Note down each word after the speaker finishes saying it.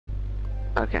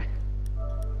Okay.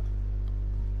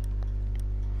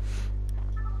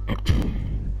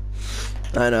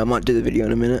 I know, I might do the video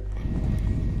in a minute.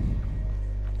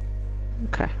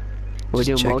 Okay. Are we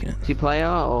doing Just checking it.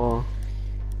 multiplayer or?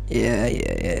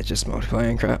 Yeah, just multiplayer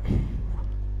and crap.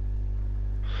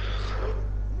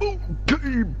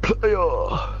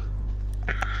 Multiplayer.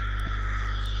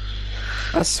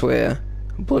 I swear,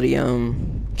 bloody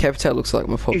Capital looks like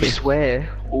my You poppy. swear?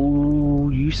 Ooh,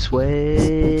 you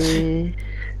swear?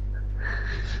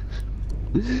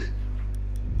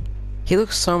 He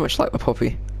looks so much like my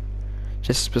poppy.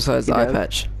 Just besides the You eye know?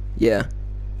 patch. Yeah.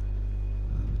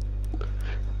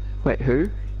 Wait, who?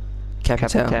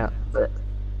 Capital.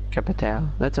 Capital.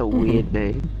 That's a weird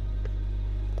name.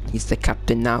 He's the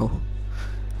captain now.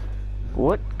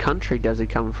 What country does he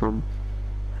come from?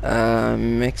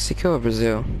 Mexico or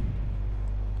Brazil?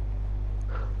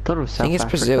 Thought it was South I think it's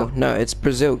Africa. Brazil. No, it's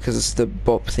Brazil because it's the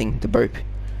bop thing, the bope.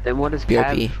 Then what is BOP.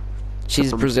 Cav?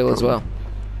 She's Brazil as well.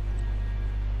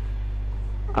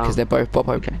 Because they're both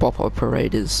bop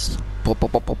operators.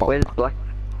 Bop.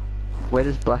 Where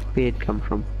does Blackbeard come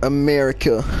from?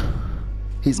 America.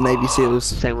 He's Navy SEALs.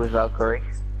 Same with Valkyrie.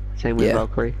 Same with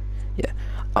Valkyrie. Yeah.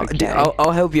 Okay.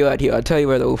 I'll help you out here. I'll tell you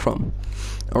where they're all from.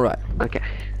 Alright. Okay.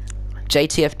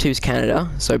 JTF2's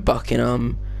Canada, so Buck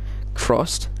and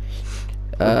Frost.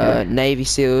 Navy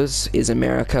SEALs is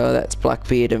America, that's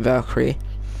Blackbeard and Valkyrie.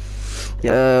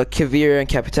 Yep. Kavira and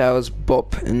Capital is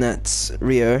Bop, and that's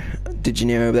Rio de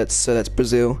Janeiro, that's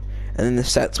Brazil. And then the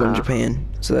Sats one Japan,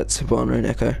 so that's Hibana and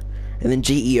Echo. And then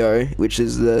GEO, which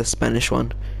is the Spanish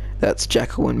one, that's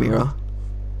Jackal and Mira.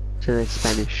 So they're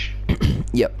Spanish.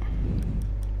 Yep.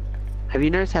 Have you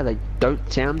noticed how they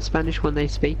don't sound Spanish when they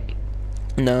speak?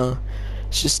 No,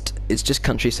 it's just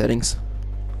country settings.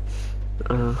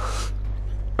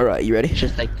 Alright, you ready? It's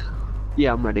just like,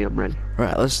 yeah, I'm ready.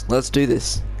 Alright, let's do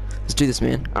this. Let's do this,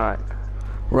 man. Alright.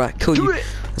 Right, cool. Do it!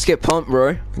 Let's get pumped,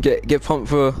 bro. Get pumped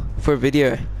for a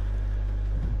video.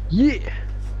 Yeah!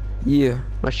 Yeah.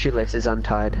 My shoelace is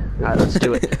untied. Alright, let's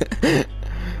do it.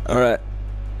 Alright.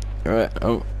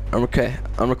 I'm okay.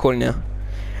 I'm recording now.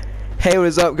 Hey, what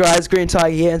is up, guys? Green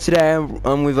Tiger here, and today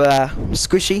I'm with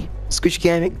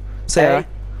Squishygaming. Say hi.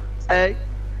 Hey.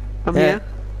 I'm here.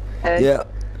 Hey. Yeah.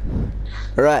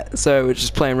 Alright, so we're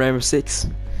just playing Rainbow Six.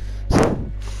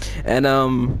 And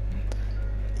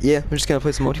yeah, we're just gonna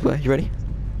play some multiplayer. You ready?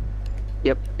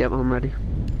 Yep, I'm ready.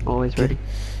 Always ready.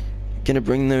 Gonna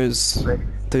bring those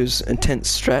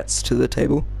intense strats to the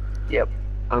table. Yep.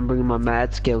 I'm bringing my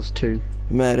mad skills too.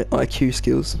 Mad IQ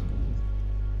skills.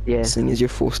 Yeah. Seeing as you're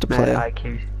forced to play her. Mad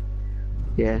IQ.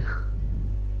 Yeah.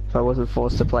 If I wasn't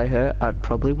forced to play her, I'd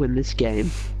probably win this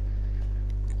game.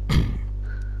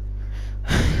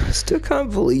 I still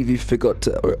can't believe you forgot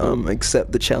to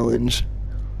accept the challenge.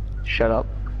 Shut up.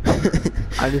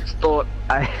 I just thought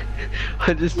I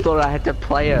had to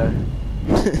play her.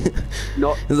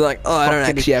 Not It's like, oh, I don't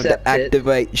actually have to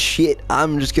activate shit.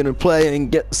 I'm just gonna play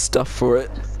and get stuff for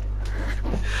it.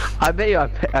 I bet you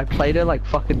I played her like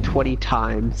fucking 20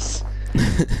 times.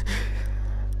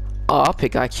 Oh, I'll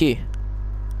pick IQ.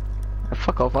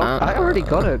 Fuck off. I already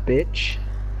got her, bitch.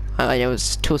 It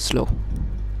was too slow.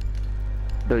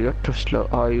 No, you're too slow.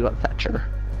 Oh, you got Thatcher.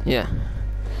 Yeah.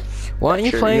 Why aren't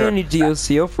you playing any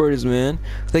DLC operators, man?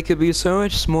 They could be so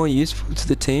much more useful to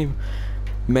the team.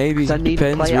 Maybe,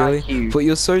 depends really. IQ. But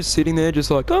you're so sitting there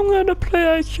just like, I'm gonna play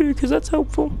IQ because that's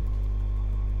helpful.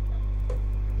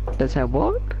 That's how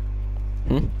what?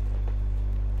 Hmm?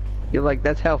 You're like,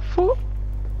 that's helpful?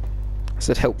 I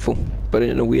said helpful, but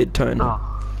in a weird tone.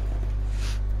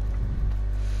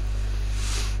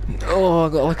 Oh, I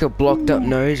got like a blocked up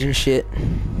nose and shit.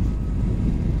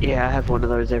 Yeah, I have one of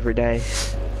those every day.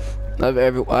 I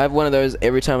have one of those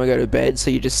every time I go to bed,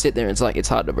 so you just sit there and it's like, it's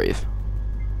hard to breathe.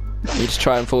 You just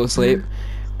try and fall asleep,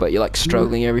 but you're like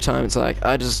struggling every time. It's like,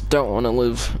 I just don't want to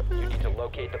live.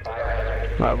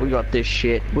 Right, we got this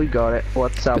shit. We got it.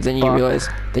 What's up, But then you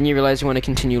realize you want to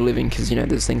continue living because, you know,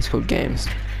 there's things called games.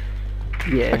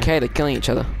 Yeah. Okay, they're killing each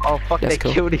other. Oh fuck, That's they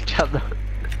cool. killed each other.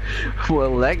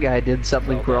 Well, that guy did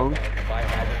something wrong.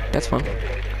 That's fun.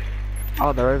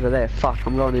 Oh, they're over there. Fuck,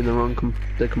 I'm going in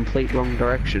the complete wrong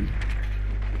direction.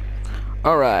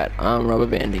 Alright, I'm rubber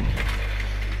banding.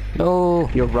 No.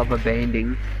 You're rubber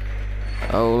banding.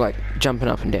 Oh, like jumping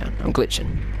up and down. I'm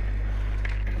glitching.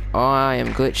 I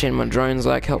am glitching. My drone's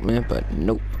like, help me, but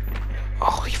nope.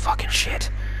 Holy fucking shit.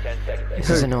 This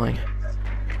is annoying.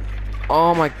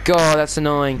 Oh my god, that's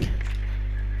annoying.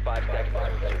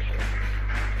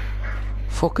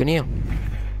 Fucking hell.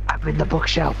 I'm in the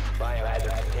bookshelf.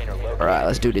 Alright,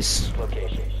 let's do this.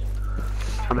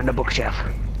 I'm in the bookshelf.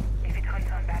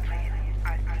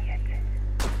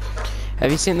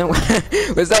 Have you seen the one?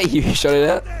 Was that you who shot it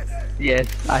out? Yes,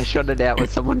 I shot it out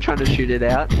with someone trying to shoot it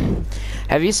out.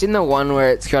 Have you seen the one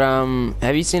where it's got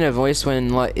have you seen a voice when,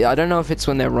 like, I don't know if it's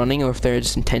when they're running or if they're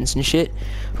just intense and shit,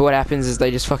 but what happens is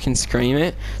they just fucking scream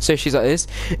it. So she's like this,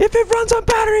 if it runs on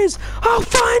batteries, I'll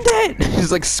find it.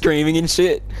 She's like screaming and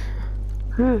shit.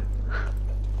 Alright,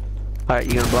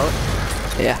 you gonna blow it?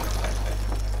 Yeah.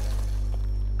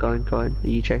 Go on. Are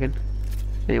you checking?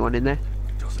 Anyone in there?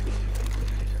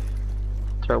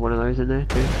 Throw one of those in there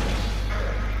too.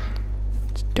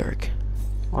 It's dark.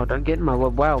 Oh, don't get in my way.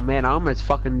 Wow, man, I almost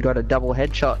fucking got a double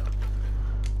headshot.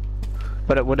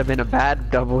 But it would have been a bad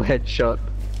double headshot.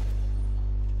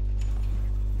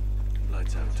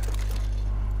 Lights out.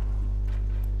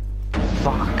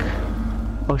 Fuck.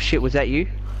 Oh shit, was that you?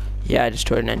 Yeah, I just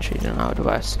destroyed an entry on our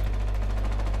device.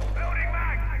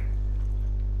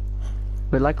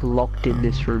 We're like locked in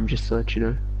this room, just to let you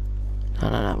know.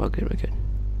 No, we're good.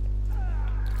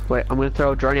 Wait, I'm gonna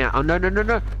throw a drone out. Oh, no.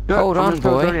 Hold on,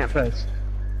 throw a boy. drone out first.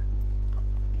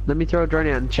 Let me throw a drone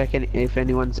out and check if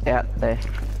anyone's out there.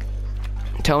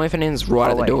 Tell me if anyone's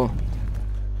right at the wait. door.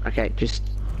 Okay, just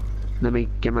let me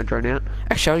get my drone out.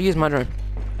 Actually, I'll use my drone.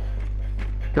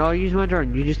 No, I'll use my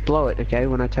drone. You just blow it, okay,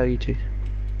 when I tell you to.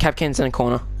 Capcan's in a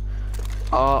corner.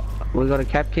 Oh, we got a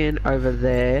Capcan over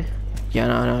there. Yeah,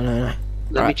 no.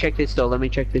 Let me check this door. Wait, let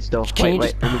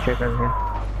me check over here.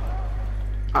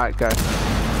 Alright, go.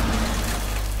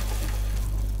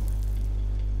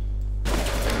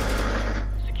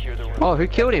 Oh, who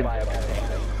killed him?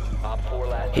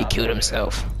 He killed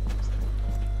himself.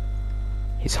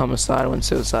 He's homicidal and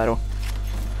suicidal.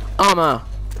 Armor!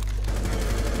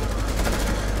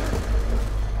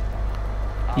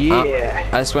 Yeah.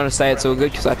 I just want to say it's all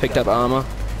good because I picked up armor.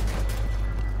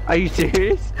 Are you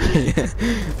serious?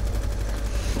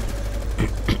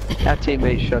 Our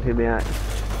teammate shot him out.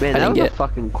 Man, that was a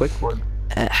fucking quick one.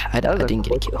 I didn't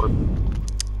get a kill.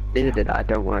 Neither did I,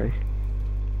 don't worry.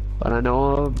 But I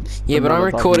know. Yeah, but I'm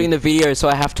recording the video, so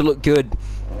I have to look good.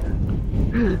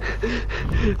 I'm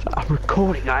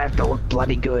recording, I have to look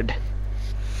bloody good.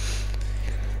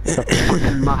 It's a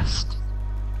fucking must.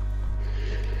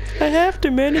 I have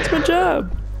to, man, it's my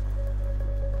job.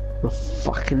 A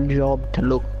fucking job to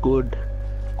look good.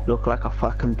 Look like a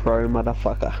fucking pro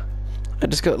motherfucker. I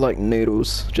just got like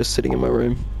noodles just sitting in my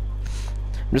room.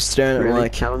 I'm just staring at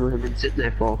like. How long have you been sitting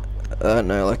there for? I don't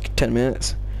know, like 10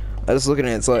 minutes. I just looking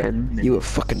at it, it's like, you were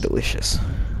fucking delicious.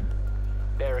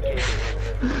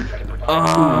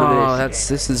 Oh, this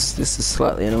is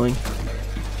slightly annoying.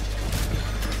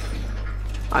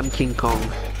 I'm King Kong.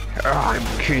 I'm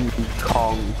King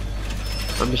Kong.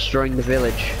 I'm destroying the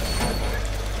village.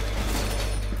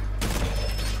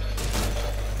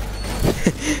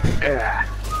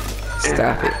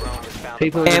 Stop it.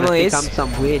 People are gonna Emily's, think I'm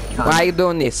some weird cunt. why are you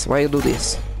doing this? Why you do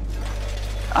this?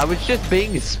 I was just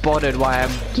being spotted while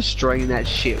I'm destroying that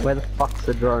shit. Where the fuck's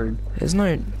the drone? There's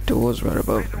no doors right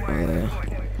above there.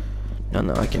 None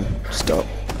that I can stop.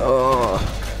 Oh.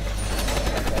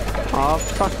 Oh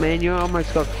fuck, man, you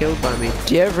almost got killed by me.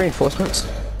 Do you have reinforcements?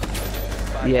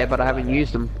 Yeah, but I haven't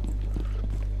used them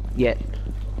yet.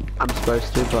 I'm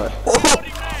supposed to, but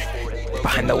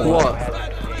Behind the wall.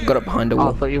 what? Got it behind the Oh,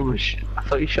 wall. I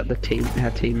thought you shot the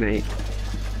our teammate.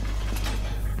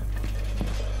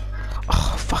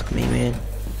 Oh, fuck me, man.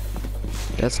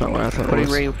 That's not what I thought it Putting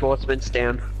was. reinforcements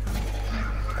down.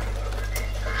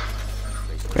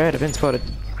 Right, I've been spotted.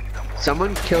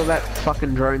 Someone kill that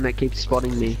fucking drone that keeps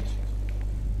spotting me.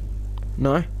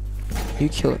 No. You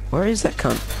kill it. Where is that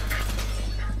cunt?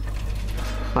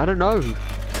 I don't know.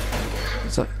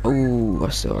 It's like, ooh, I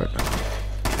saw it.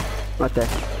 Right there.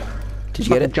 Did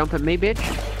you get it? Jump at me, bitch.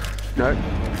 No.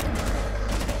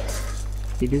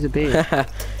 He disappeared.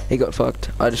 He got fucked.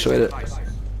 I destroyed it.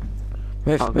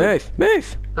 Move, Oh, move,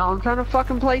 move! No, I'm trying to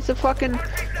fucking place a fucking.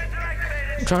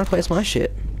 I'm trying to place my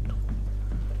shit.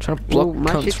 I'm trying to block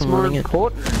My cunts shit's from more running it.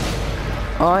 important.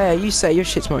 Oh yeah, you say your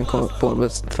shit's more important,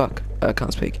 but fuck, I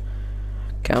can't speak.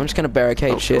 Okay, I'm just gonna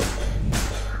barricade shit.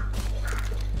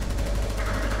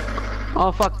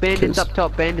 Oh fuck, bandits up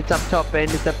top, bandits up top,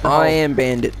 bandits up the hole. I am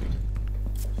bandit.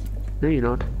 No, you're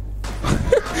not.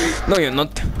 No, you're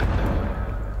not.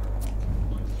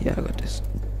 Yeah, I got this.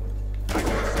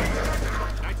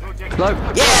 Low.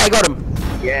 Yeah, I got him!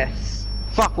 Yes.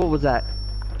 Fuck, what was that?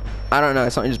 I don't know,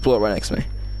 something just blew up right next to me.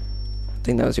 I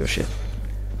think that was your shit.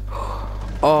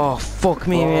 Oh, fuck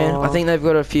me, man. I think they've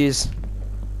got a fuse.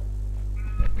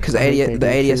 Because the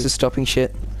ADS is stopping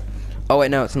shit. Oh wait,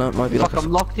 no, it's not. It might be Fuck, like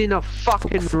I'm locked in a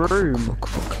fucking room. Fuck.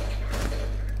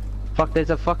 Fuck, there's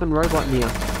a fucking robot in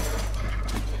here.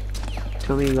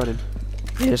 Tell me you got him.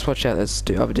 Yeah, just watch out, there's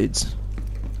two other dudes.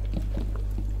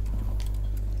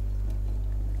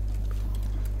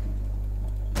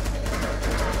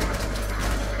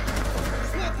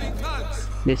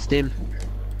 Missed him.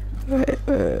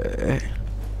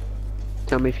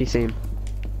 Tell me if you see him.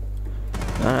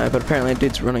 I don't know, but apparently a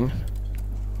dude's running.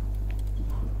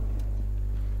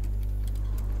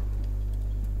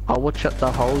 I'll watch up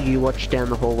the hole, you watch down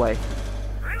the hallway.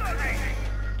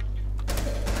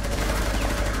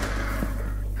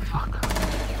 Fuck.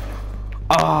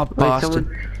 Oh, Wait, bastard.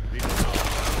 someone...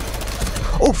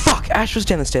 Oh, fuck! Ash was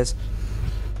down the stairs.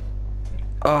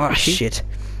 Oh, shit.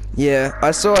 Yeah,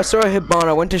 I saw her hit barn.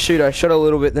 I went to shoot her. I shot her a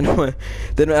little bit. Then our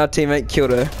teammate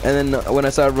killed her. And then when I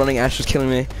started running, Ash was killing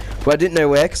me. But I didn't know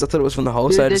where because I thought it was from the hole.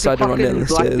 Dude, so I decided to run down the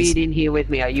stairs. There's a Blackbeard in here with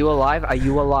me. Are you alive? Are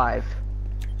you alive?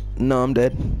 No, I'm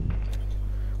dead.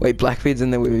 Wait, Blackbeard's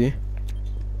in there with you?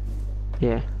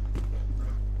 Yeah.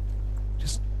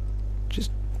 Just,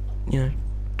 you know,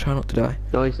 try not to die.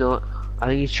 No, he's not. I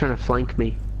think he's trying to flank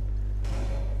me.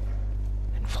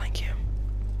 And flank him.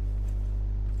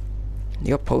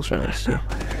 You got Pulse right next to you.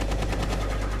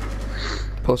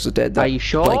 Pulse is dead. Are you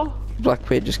sure?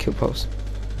 Blackbeard just killed Pulse.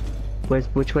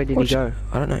 Which way did he go?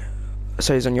 I don't know.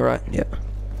 So he's on your right, yeah.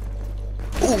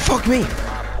 Oh, fuck me!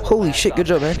 Holy shit, good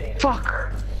job, man.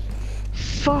 Fuck!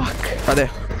 Fuck! Right there.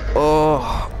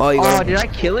 Oh, you got him. Did I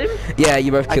kill him? Yeah,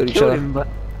 you both killed each other. Him, but...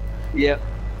 Yep.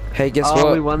 Hey, guess what?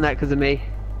 what? We won that because of me.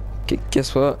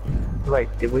 Guess what? Wait,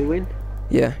 did we win?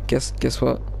 Yeah, guess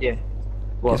what? Yeah.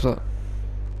 What? Guess what?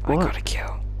 I got a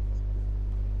kill.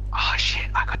 Oh shit,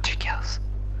 I got 2 kills.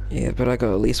 Yeah, but I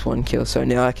got at least 1 kill, so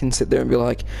now I can sit there and be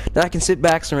like, now I can sit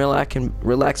back and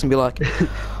relax and be like,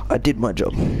 I did my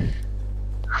job.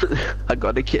 I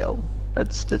got a kill.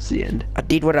 That's the end. I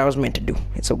did what I was meant to do.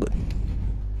 It's all good.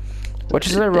 Watch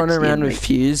as I run around with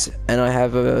Fuse, and I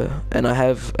have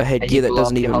a headgear that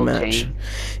doesn't even match. Team.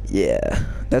 Yeah,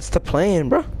 that's the plan,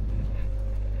 bro.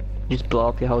 Just blow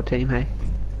up your whole team, hey?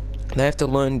 They have to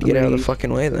learn to get out of the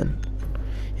fucking way then.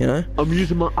 You know? I'm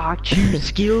using my RQ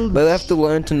skills. They have to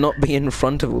learn to not be in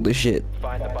front of all this shit.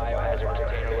 Find the biohazard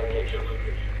container location.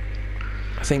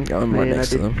 I think I'm right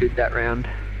next to them. I did good that round.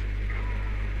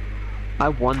 I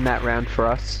won that round for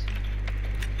us.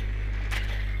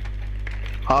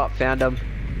 Oh, found them.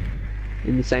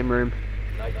 In the same room.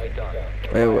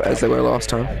 As they were last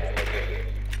time.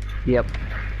 Yep.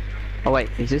 Oh wait,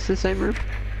 is this the same room?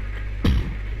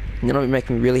 You know what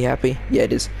making me really happy? Yeah,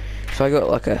 it is. If I got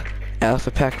like a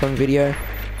alpha pack on video.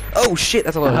 Oh shit,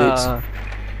 that's a lot of dudes.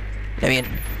 I mean,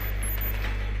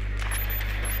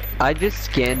 I just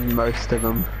scanned most of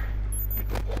them.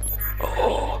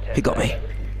 Oh, he got me.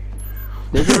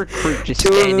 There's a recruit just Two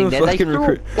of them standing there. They fucking threw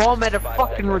recruit. a bomb at a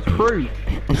fucking recruit.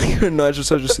 Nigel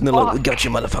so just sitting there like, we got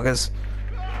you motherfuckers.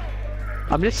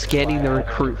 I'm just scanning the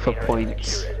recruit for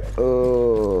points.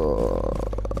 Oh,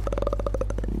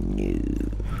 no.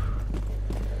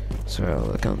 Sorry, all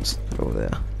the guns are over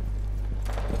there.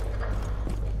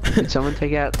 Did someone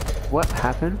take out... What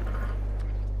happened?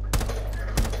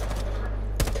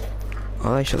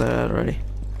 Oh, they shot that out already.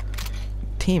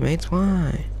 Teammates,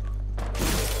 why?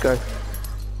 Go.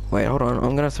 Wait, hold on.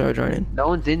 I'm gonna throw a drone in. No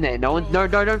one's in there. No,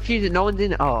 don't fuse it. No one's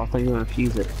in it. Oh, I thought you were gonna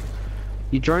fuse it.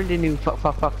 You droned in.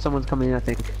 Fuck. Someone's coming in, I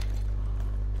think.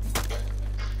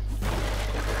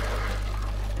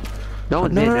 No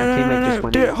one's in. Our teammate just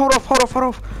went Dude, in. hold off,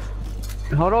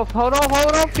 Hold off,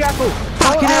 Jackal.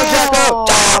 Fucking hell,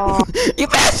 Jackal! You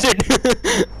bastard!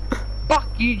 Fuck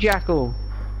you, Jackal.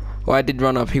 Well, I did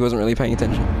run up. He wasn't really paying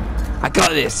attention. I got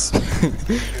this.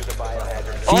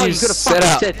 Oh, you could have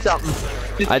fucking said something.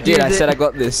 Just I did. I fuse said it. I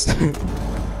got this.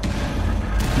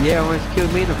 Yeah, almost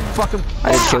killed me in the fucking.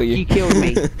 I didn't kill you. You killed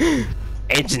me.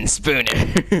 Engine spooner.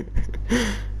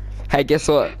 Hey, guess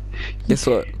what? Guess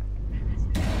what?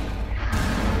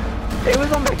 It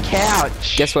was on the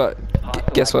couch. Guess what?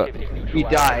 Guess what? You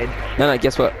died. No,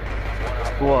 guess what?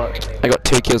 What? I got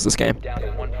 2 kills this game. Down to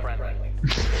 1 friendly.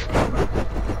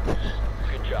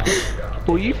 Good job.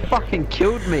 Well, you fucking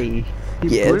killed me. You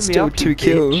Yeah, blew it's me still up, 2 you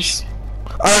kills.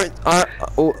 I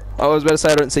was about to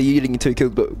say I don't see you getting 2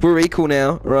 kills, but we're equal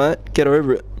now, right? Get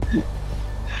over it. bitch.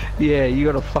 Yeah, you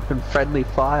got a fucking friendly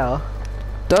fire.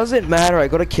 Doesn't matter, I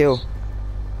got a kill.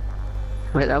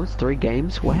 Wait, that was 3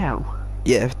 games? Wow.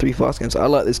 Yeah, 3 fast games. I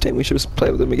like this team, we should just play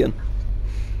with them again.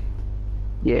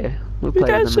 Yeah, we'll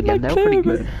play with them again. They were pretty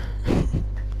good.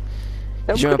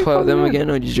 Did you want to play with them again,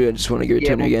 or did you just want to go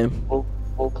to a new game?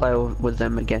 We'll play with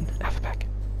them again. Alpha pack.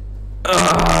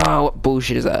 Ah, what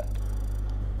bullshit is that?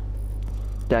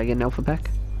 Did I get an alpha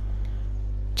pack?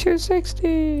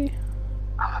 260.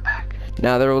 Alpha pack.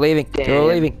 No, they're all leaving. They're all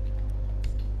Damn. leaving.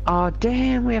 Oh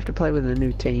damn, we have to play with a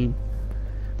new team.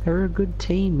 They're a good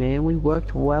team, man. We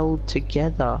worked well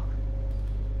together.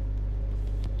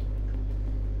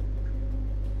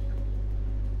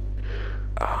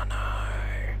 Oh no.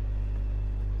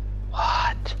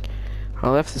 I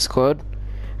left the squad,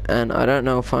 and I don't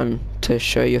know if I'm to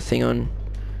show your thing on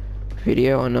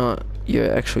video or not,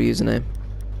 your actual username.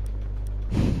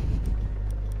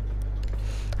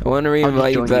 I want to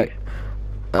re-invite you back.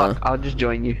 Fuck, I'll just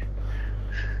join you.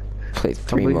 Play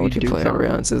 3 believe you do multiplayer something.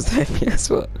 rounds as that. Guess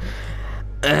what?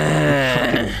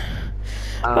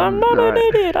 I'm not an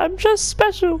idiot. I'm just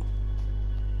special.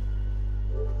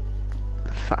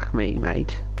 Fuck me,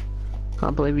 mate.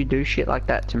 Can't believe you do shit like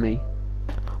that to me.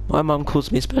 My mum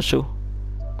calls me special.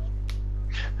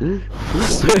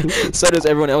 So does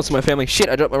everyone else in my family. Shit,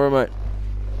 I dropped my remote.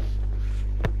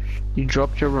 You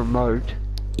dropped your remote.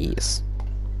 Yes.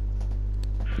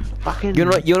 Fucking. You're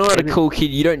not a cool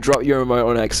kid. You don't drop your remote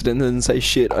on accident and then say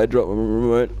shit. I dropped my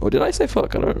remote. Or did I say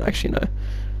fuck? I don't actually know.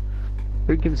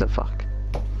 Who gives a fuck?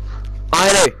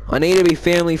 I know. I need to be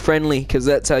family friendly because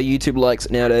that's how YouTube likes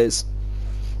it nowadays.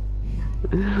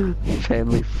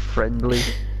 Family friendly.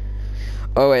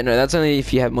 Oh wait, no. That's only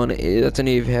if you have That's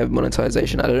only if you have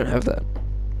monetization. I don't have that.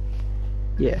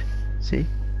 Yeah. See.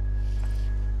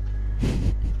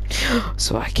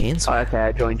 So I can. Oh, okay,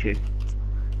 I joined you.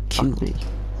 Kill me.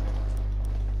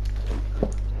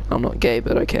 I'm not gay,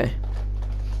 but okay.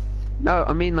 No,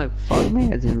 I mean like fuck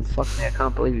me, as in fuck me. I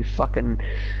can't believe you fucking.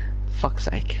 Fuck's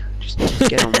sake. Just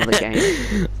get on with the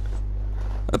game.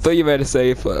 I thought you were about to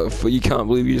say if you can't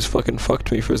believe you just fucking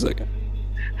fucked me for a second.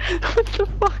 What the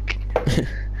fuck?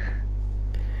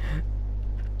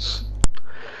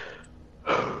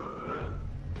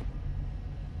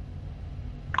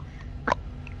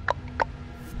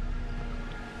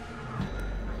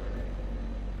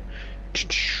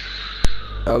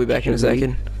 I'll be back in a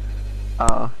second.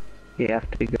 You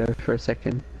have to go for a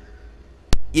second.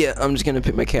 Yeah, I'm just gonna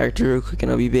pick my character real quick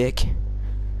and I'll be back.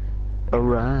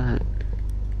 Alright.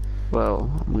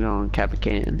 Well, I'm going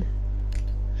Caprican.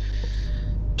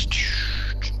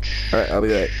 Alright, I'll be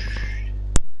back.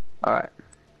 Alright.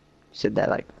 Said that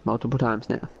like multiple times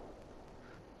now.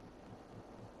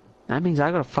 That means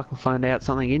I gotta fucking find out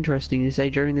something interesting to say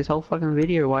during this whole fucking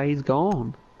video while he's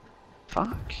gone.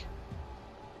 Fuck.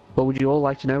 Well, would you all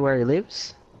like to know where he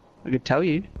lives? I could tell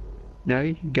you. No,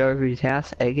 you can go over his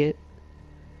house, egg it,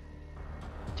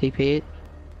 TP it,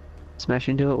 smash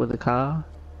into it with a car.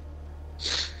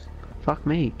 Fuck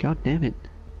me, god damn it.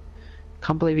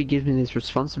 Can't believe he gives me this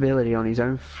responsibility on his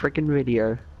own freaking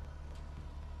video.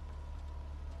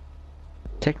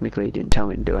 Technically he didn't tell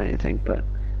me to do anything, but...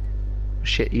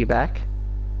 Shit, you back?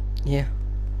 Yeah.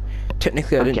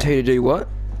 Technically I didn't Okay. tell you to do what?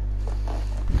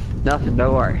 Nothing,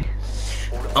 don't worry.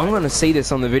 I'm gonna see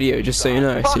this on the video just so you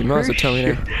know, so you might as well tell me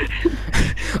now.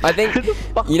 I think, Who the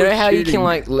fuck you know was how you can shooting?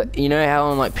 like, you know how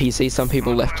on like PC some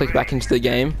people left click back into the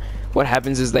game? What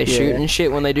happens is they shoot and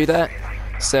shit when they do that.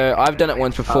 So I've done it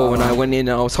once before when I went in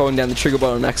and I was holding down the trigger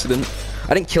button on accident.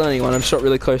 I didn't kill anyone, I'm shot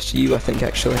really close to you I think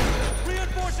actually.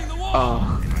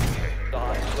 Oh.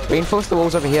 Reinforce the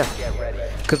walls over here.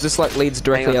 Because this like leads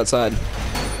directly outside.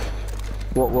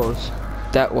 What was?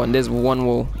 That one, there's one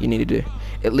wall you need to do.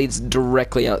 It leads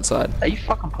directly outside. Are you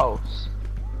fucking pulse?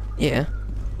 Yeah.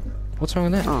 What's wrong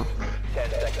with that? Oh.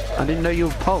 I didn't know you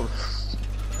were pulse.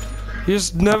 You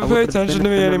just never pay attention to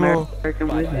me anymore. You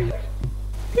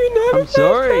never I'm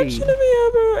sorry. pay attention to me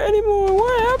anymore.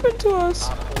 What happened to us?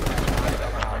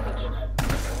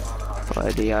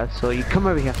 Oh dear, I saw you. Come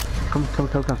over here. Come.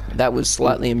 That was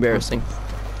slightly embarrassing.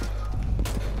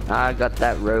 I got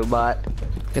that robot.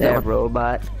 Get that That one.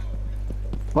 robot.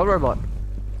 What robot?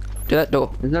 Do that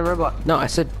door. There's no robot. No, I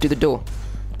said do the door.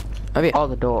 Over here. Oh,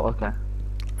 the door. Okay.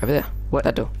 Over there. What?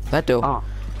 That door. That door. Oh.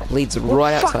 Leads What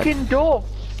right outside. fucking door?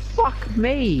 Fuck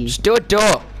me. Just do a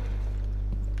door.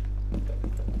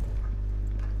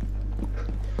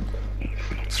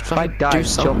 Just If I fucking die, do it's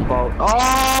something. your fault.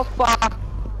 Oh fuck.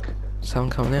 Someone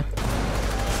coming there.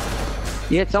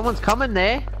 Yeah, someone's coming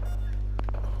there.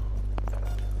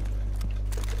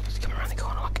 Just come around the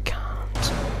corner like a cunt.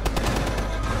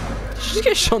 Did you just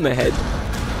get shot in the head?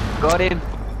 Got him.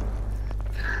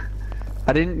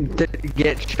 I didn't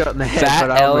get shot in the head, Fat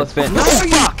but I almost... elephant. No, Oh,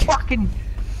 you fuck! fucking...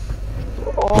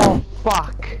 Oh,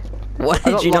 fuck. Why I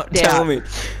did got you not locked tell out. me?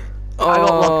 Oh, I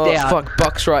got locked out. fuck,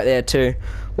 Buck's right there too.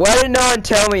 Why did no one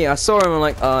tell me? I saw him, I'm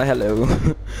like, oh, hello.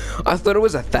 I thought it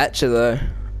was a Thatcher though.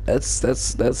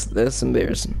 That's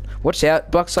embarrassing. Watch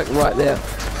out, Buck's like right there.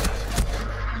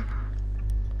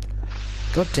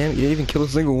 God damn it, you didn't even kill a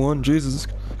single one, Jesus.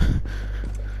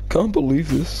 Can't believe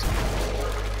this.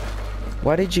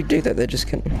 Why did you do that? They just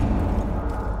couldn't.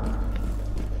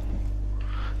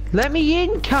 Let me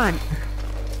in, cunt.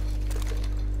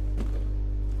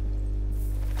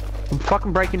 I'm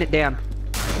fucking breaking it down.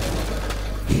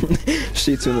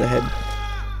 Shoots him in the head.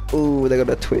 Ooh, they got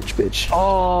a Twitch, bitch.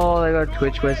 Oh, they got a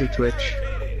Twitch. Where's the Twitch?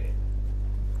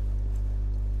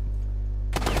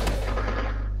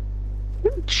 You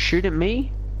didn't shoot at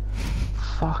me?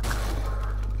 Fuck.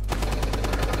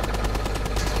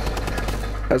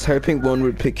 I was hoping one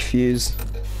would pick Fuse.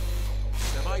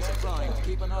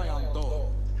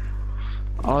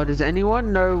 Oh, does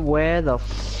anyone know where the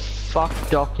fuck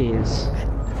Doc is?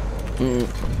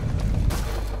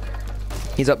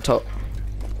 He's up top.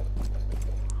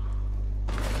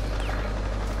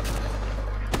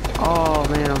 Oh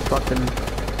man, I'm fucking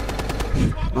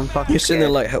You're sitting there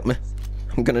scared. like, help me.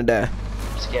 I'm gonna die.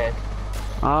 I'm scared.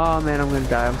 Oh man, I'm gonna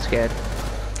die. I'm scared.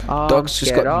 Oh, Dog's I'm just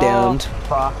scared. got Oh, downed.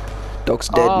 Fuck. Dog's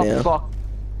dead Oh now. fuck.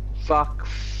 Fuck.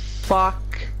 Fuck.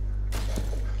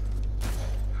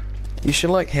 You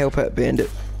should like help out Bandit.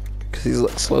 Cause he's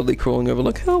like slowly crawling over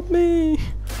like, help me.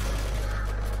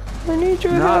 I need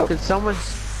your No, help. could someone?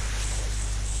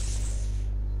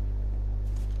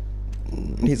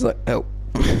 He's like, help.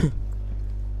 Come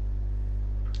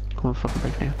on, fucking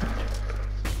break down.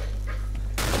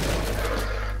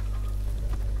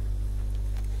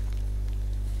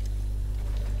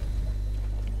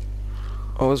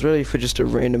 I was ready for just a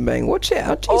random bang. Watch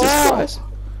out, Jesus Oh! Christ.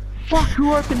 Fuck,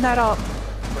 who opened that up?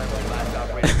 Friendly last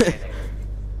operator standing.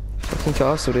 Fucking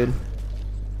castle, dude.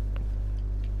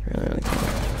 Really?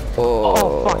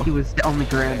 Oh fuck, he was on the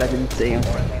ground. I didn't see him.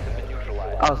 Friendlies have been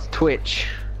neutralized. Oh, it's Twitch.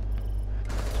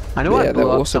 I know Yeah, I they blew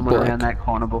were up also someone black. around that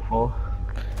corner before.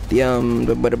 The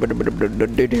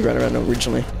dude who ran around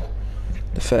originally.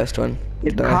 The first one.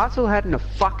 If died. Castle hadn't have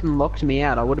fucking locked me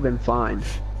out, I would have been fine.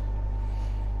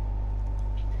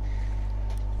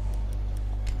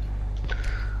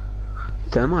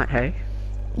 Thermite, hey?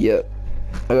 Yep.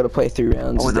 I gotta play 3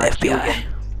 rounds Oh, as the nice. FBI.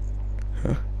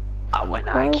 I went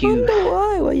I IQ. wonder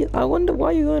why. I wonder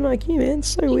why you're going IQ, man. It's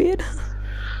so weird.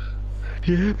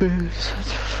 Yeah, man, it's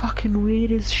fucking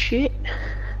weird as shit.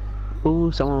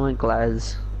 Ooh, someone went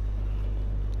Glaz.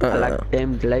 I like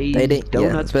them glazed They didn't. Yeah, I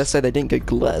was donuts. about to say they didn't go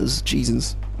Glaz.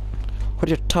 Jesus. What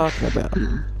are you talking about?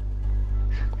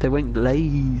 They went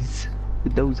glaze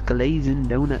with those glazing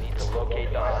donuts.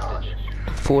 Locate the hostage.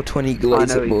 420 I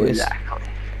glaze know it, boys. exactly.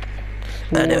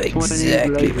 I know 420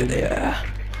 exactly where glazing. they are.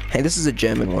 Hey, this is a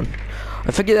German one. I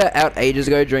figured that out ages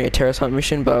ago during a terrorist hunt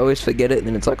mission, but I always forget it, and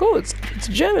then it's like, oh, it's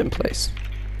a German place.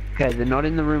 Okay, they're not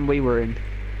in the room we were in.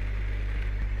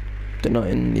 They're not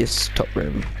in this top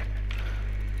room.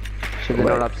 So they're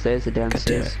Wait. not upstairs, they're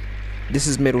downstairs. This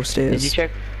is middle stairs. Did you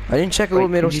check? I didn't check all Wait, the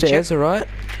middle did you stairs, check- alright?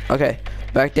 Okay,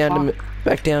 back down to Fuck.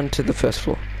 back down to the first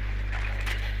floor.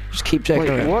 Just keep checking Wait,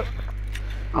 around. what?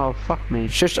 Oh, fuck me.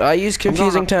 Shush, I use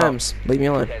confusing up top. terms. Leave me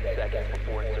alone. 10 seconds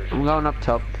before insertion. I'm going up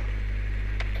top.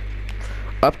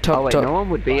 Up top, Oh wait, top. no one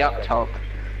would be up top.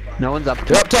 No one's up top.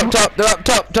 They're up top, top. They're up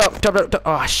top, top, top, top, top.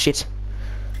 Oh shit.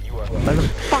 Where the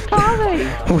fuck are they?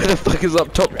 Where the fuck is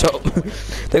up top, top?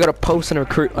 They got a pulse and a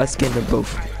recruit. I scanned them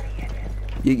both.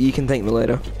 You can thank me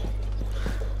later.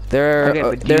 They're Okay,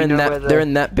 but do they're you in know that where the- they're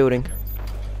in that building.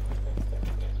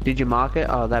 Did you mark it?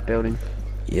 Oh, that building.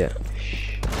 Yeah.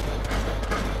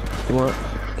 You want?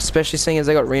 Especially seeing as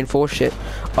they got reinforced shit.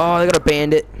 Oh, they got a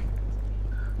bandit.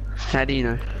 How do you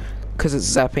know? Cause it's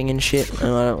zapping and shit,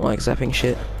 and I don't like zapping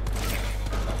shit.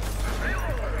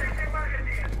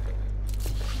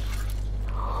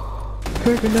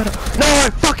 No,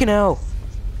 fucking hell!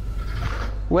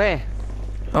 Where?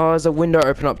 Oh, there's a window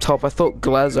open up top. I thought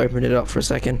Glaz opened it up for a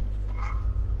second.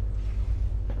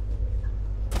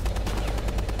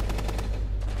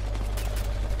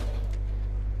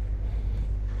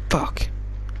 Fuck.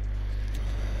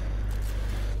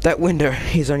 That window,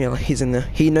 he's on your, he's in there.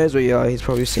 He knows where you are, he's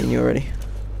probably seen you already.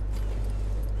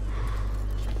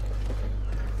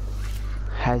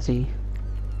 Has he?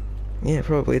 Yeah,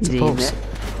 probably, it's Is a he in pulse. there?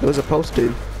 It was a pulse,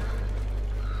 dude.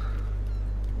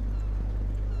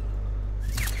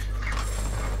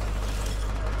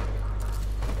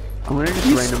 I'm gonna just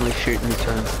randomly shoot in this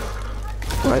room.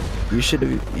 Right, you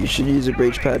should use a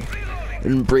breach pad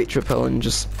and breach repel and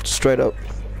just straight up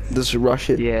just rush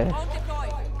it Yeah.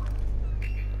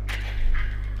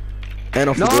 and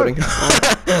off No! the building.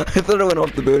 I thought I went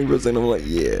off the building for a second. I'm like,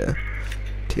 yeah.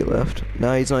 To your left.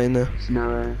 No, he's not in there. There's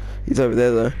no He's over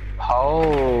there though.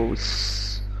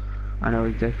 pulse. I know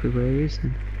exactly where he is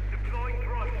then.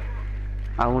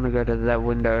 I want to go to that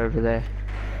window over there.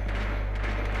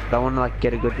 But I want to like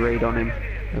get a good read on him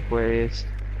of where he is.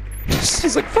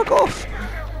 He's like, fuck off.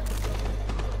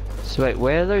 So wait,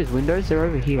 where are those windows? They're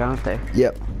over here, aren't they?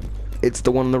 Yep. It's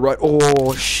the one on the right.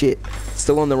 Oh shit. It's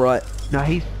the one on the right. No,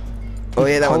 he's. Oh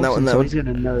yeah, that one, that pulsing, one, that so one. he's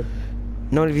gonna know.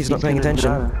 Not if he's not paying gonna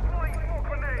attention. know.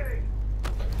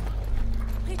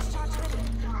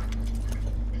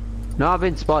 No, I've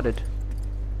been spotted.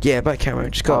 Yeah, back camera.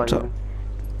 Just go Oh, up top. yeah.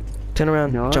 Turn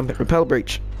around. know what? Jump it. Repel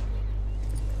breach.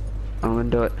 I'm gonna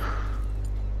do it.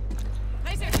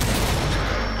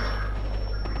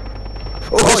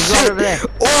 Oh, he's right over there.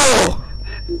 Oh!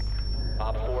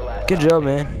 Op 4 last Good job,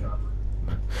 man.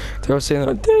 They were saying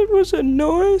like, that was a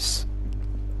noise.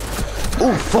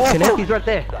 Oh, fucking hell. He's right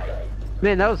there.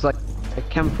 Man, that was like a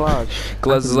camouflage.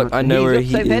 Glaz is like, I know where he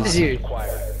He's got the same head as is. you. acquired.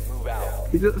 Move out.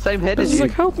 He's got the same head Glaz as is you.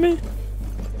 like, help me.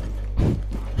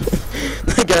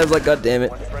 The guy's like, God damn it.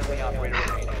 One friendly operator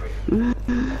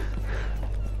remaining.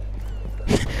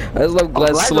 I just love Glaz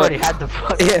Glaz slow. already had the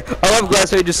fuck. Yeah, I love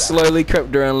Glaz how he just slowly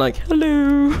crept around like,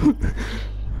 hello.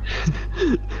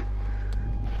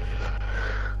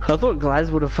 I thought Glaz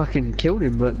would have fucking killed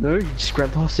him, but no, he just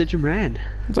grabbed the hostage and ran.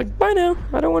 It's like, bye now.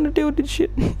 I don't want to deal with this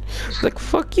shit. It's like,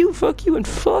 fuck you, and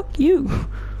fuck you.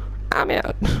 I'm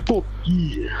out. Fuck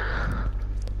yeah.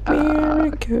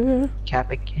 America.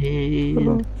 Cap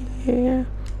again. Yeah.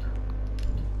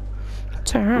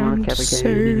 Time Cap to again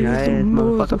save in your the ass,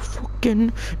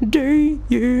 motherfucker. motherfucking day,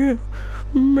 yeah.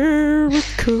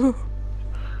 America.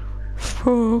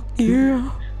 Fuck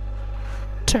yeah.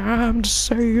 Time to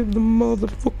save the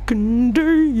motherfucking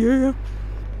day, yeah.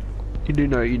 You do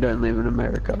know you don't live in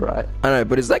America, right? I know,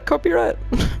 but is that copyright?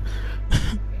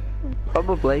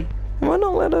 Probably. Why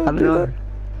not let her I don't do know. that?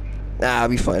 Nah, I'll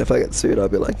be fine if I get sued. I'll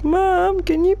be like, Mom,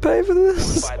 can you pay for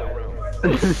this? By the room.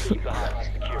 Keep the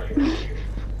hostage secured.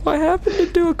 I happened to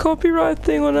do a copyright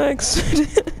thing on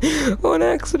accident. On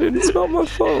accident, it's not my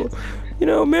fault. You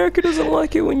know, America doesn't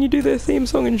like it when you do their theme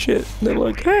song and shit. They're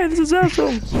like, hey, this is our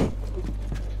song.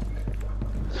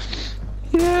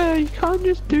 Yeah, you can't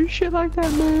just do shit like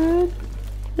that, man.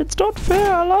 It's not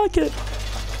fair, I like it.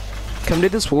 Come to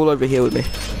this wall over here with me.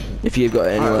 If you've got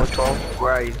any left.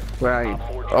 Where are you? Where are you?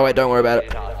 Oh wait, don't worry about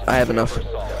it. I have enough.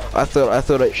 I thought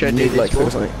I Should I do need this like wall?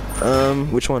 for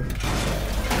something. Which one?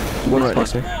 One right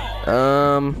next to me.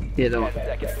 Yeah, the one.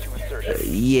 Seconds to insertion.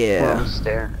 Yeah. I'm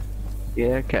staring. Yeah,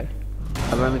 okay.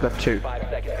 I've only got 2. 5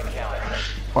 seconds to count.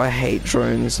 I hate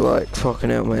drones, like, fucking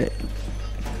hell, mate.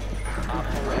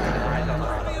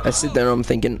 I sit there and I'm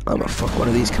thinking, I'm gonna fuck one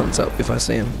of these cunts up if I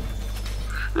see him.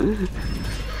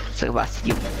 So if I see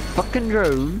you fucking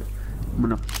drone, I'm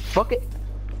gonna fuck it.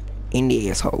 In the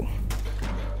asshole.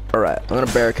 Alright, I'm gonna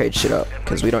barricade shit up,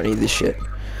 because we don't need this shit.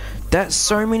 That's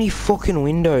so many fucking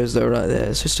windows though right there,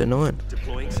 it's just annoying.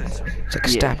 It's like,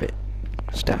 stab it.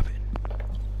 Stab it.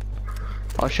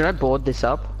 Oh, should I board this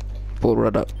up? Board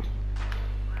right up.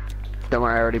 Don't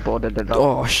worry, I already boarded it up.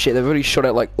 Oh shit, they've already shot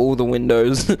out like all the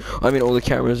windows. I mean all the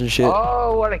cameras and shit.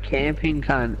 Oh, what a camping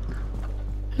cunt.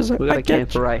 It's like, We got I a get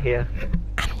camper you. right here.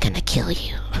 I'm gonna kill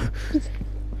you.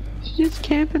 She's just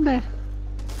camping there.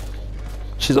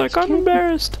 She's like, I'm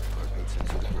embarrassed.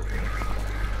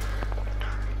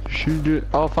 Shoot it.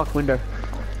 Oh, fuck, window.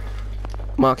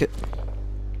 Mark it.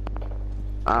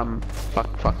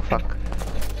 Fuck.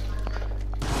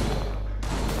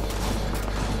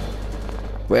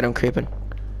 Wait, I'm creeping.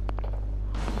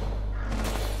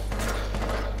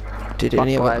 Did Fuck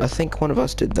any of us? Glaz. I think one of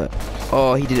us did that.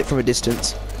 Oh, he did it from a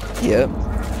distance. Yep.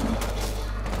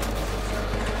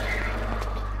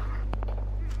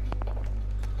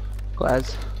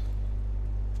 Glaz.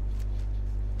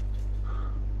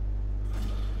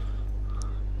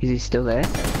 Is he still there?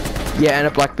 Yeah, and a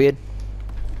Blackbeard.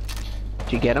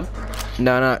 Did you get him?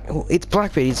 No, it's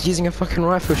Blackbeard. He's using a fucking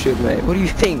rifle shoot, mate. What do you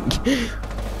think?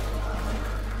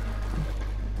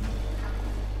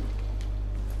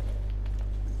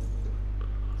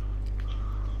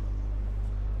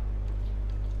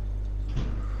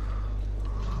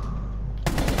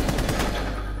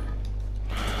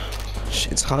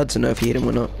 It's hard to know if you hit him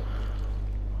or not.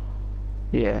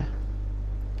 Yeah.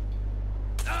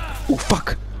 Oh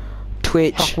fuck!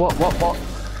 Twitch. Fuck, what?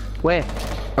 Where?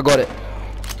 I got it.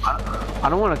 I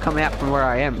don't want to come out from where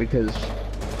I am because...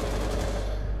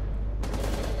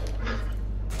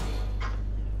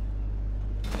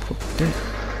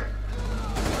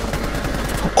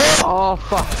 Oh,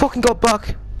 fuck. Fucking got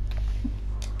Buck.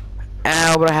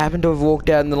 Ow, but I happen to have walked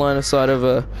out in the line of sight of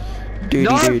a duty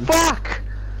No, dude. fuck!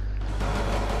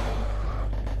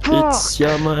 It's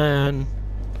your man.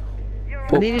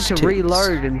 I needed to Tits.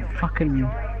 reload and fucking...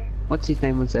 What's his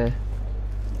name was there?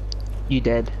 You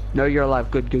dead. No, you're alive.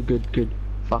 Good.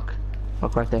 Fuck.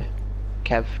 Fuck right there.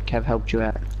 Cav helped you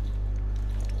out.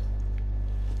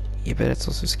 Yeah, but it's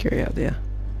also scary out there.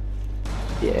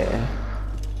 Yeah.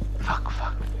 Fuck.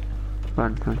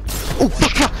 Run. Oh,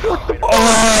 fuck!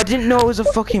 Oh, I didn't know it was a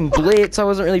fucking blitz. I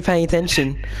wasn't really paying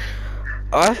attention.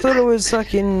 I thought it was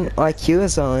fucking IQ or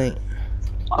something.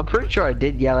 I'm pretty sure I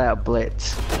did yell out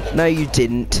blitz. No, you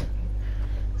didn't.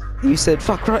 You said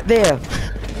fuck right there.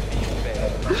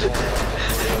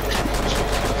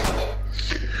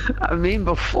 I mean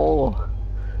before.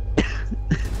 I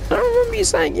don't remember you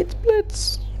saying it's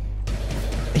Blitz.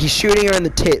 He's shooting her in the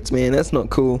tits, man. That's not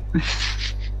cool.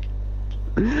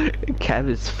 Cav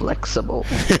is flexible.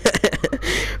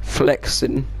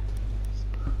 Flexing.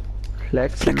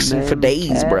 Flexing them for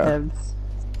days, bro. calves.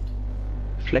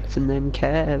 Flexing them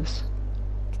calves.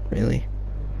 Really?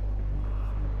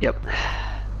 Yep.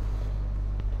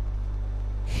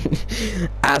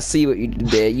 I see what you did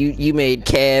there. You made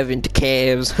calf into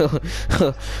calves.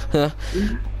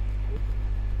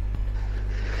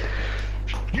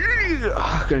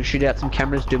 I'm gonna shoot out some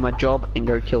cameras, do my job, and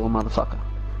go kill a motherfucker.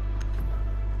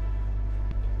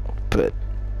 But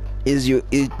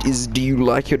do you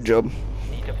like your job?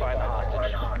 Need to find the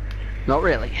hostage. Not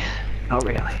really. Not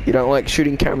really. You don't like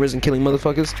shooting cameras and killing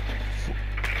motherfuckers?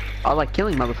 I like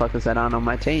killing motherfuckers that aren't on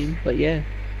my team, but yeah.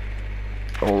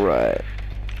 Alright.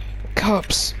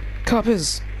 Cops!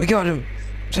 Coppers! We got him!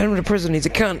 Send him to prison, he's a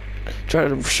cunt!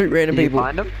 Trying to shoot random Did people. you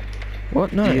find him?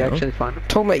 What? No. Did you actually find him?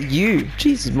 Talking about you!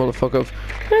 Jesus, motherfucker.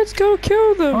 Let's go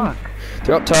kill them! Fuck.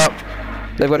 They're up top.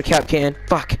 They've got a cap can.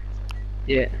 Fuck.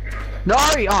 Yeah. No!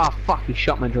 Oh fuck, he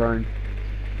shot my drone.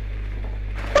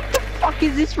 What the fuck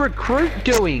is this recruit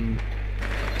doing?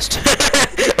 Look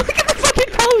at the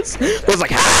fucking pose! It was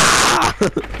like, ah!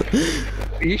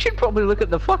 You should probably look at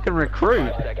the fucking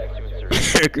recruit 5 seconds to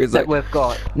insertion. It's that like, we've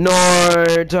got. no,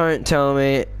 don't tell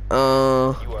me. You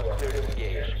are clear to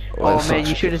engage. Oh fuck. man,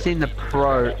 you should have seen the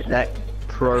that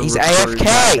pro. He's recruit AFK.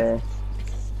 right there.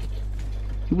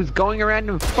 He was going around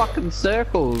in fucking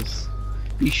circles.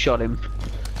 You shot him.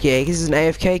 Yeah, because he's an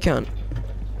AFK cunt.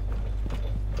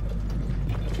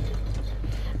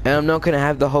 And I'm not gonna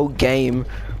have the whole game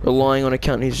relying on a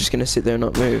cunt who's just gonna sit there and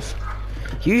not move.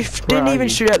 You didn't are even you?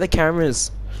 shoot out the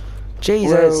cameras.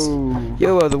 Jesus. Whoa.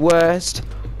 You are the worst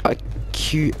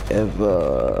IQ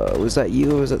ever. Was that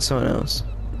you or was that someone else?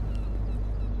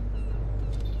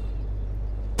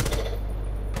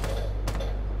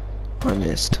 I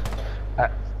missed.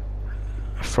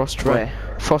 Frost right.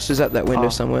 Where? Frost is at that window Oh.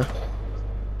 somewhere.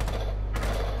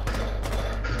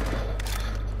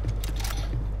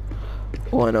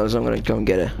 All I know is I'm gonna go and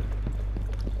get her.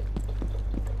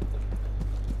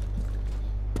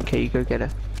 Okay, you go get her.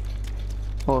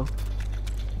 Oh.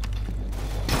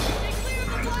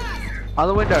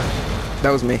 Other window.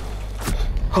 That was me.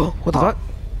 Oh, what the Oh. fuck?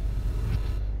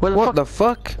 Where the What fuck? the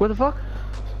fuck? Where the fuck?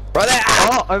 Right there!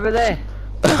 Oh, over there.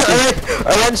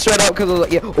 I ran straight up because I was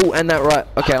like, yeah. Oh, and that right.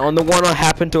 Okay, on the one I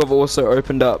happen to have also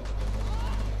opened up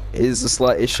is a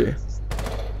slight issue.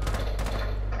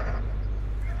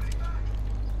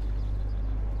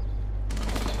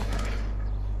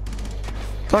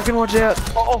 Fucking watch out!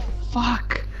 Oh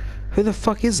fuck. Who the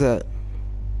fuck is that?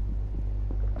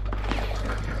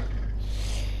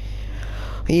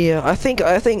 Yeah, I think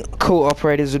cool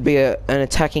operators would be an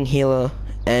attacking healer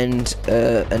and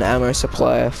an ammo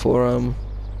supplier for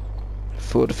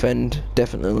defend,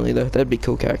 definitely though. That'd be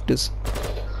cool characters.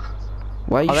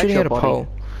 Why are you Oh, that's shooting your at a body. pole?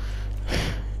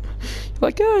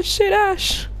 Like, oh shit,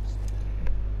 Ash!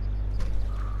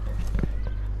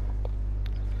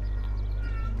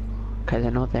 Okay,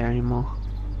 they're not there anymore.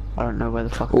 I don't know where the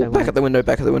fuck Oh, they back went. at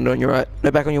the window on your right.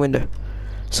 No, back on your window.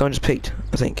 Someone just peeked,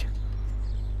 I think.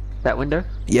 That window?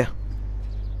 Yeah.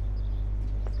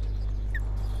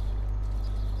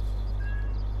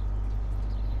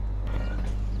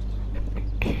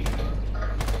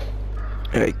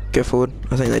 Okay, go forward.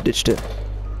 I think they ditched it.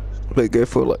 But go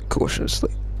forward like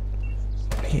cautiously.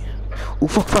 Yeah. Oh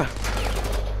fuck! Fire!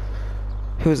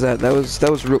 Who was that? That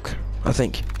was Rook, I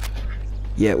think.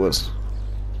 Yeah, it was.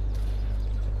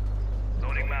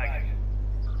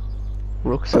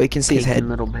 Rook's Oh, you can see his peeking head. a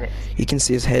little bit. You can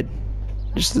see his head.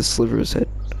 Just the sliver of his head.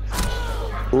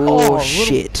 Oh, Oh, little-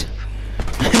 shit.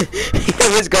 He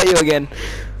almost got you again.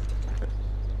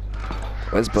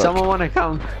 Where's Buck? Someone wanna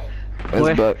come? Where's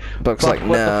Where- Buck? Buck's Buck, like,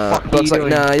 what the nah. fuck are Buck's you like,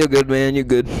 doing? nah, you're good, man, you're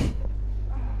good.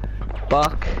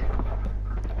 Buck.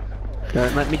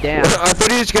 Don't let me down. I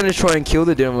thought he was gonna try and kill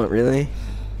the dude. I'm like, really?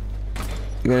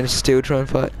 You're gonna still try and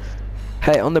fight?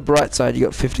 Hey, on the bright side, you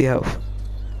got 50 health.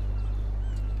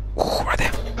 Ooh, right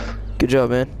there. Good job,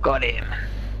 man. Got him.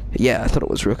 Yeah, I thought it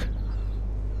was Rook.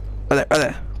 Right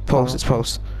there. Pulse, Oh. it's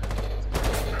Pulse.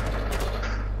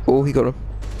 Oh, he got him.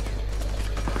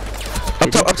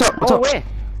 Up top. Oh, where?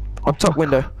 Up top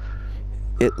window.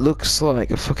 It looks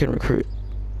like a fucking recruit.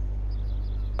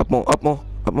 Up more.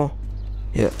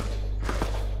 Yeah.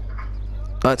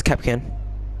 Oh, it's Capcan.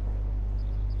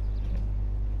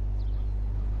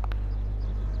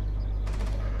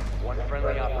 One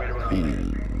friendly operator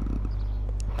remaining.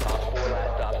 Op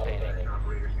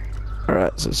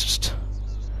Alright, so it's just...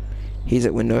 He's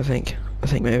at window, I think.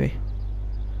 Maybe.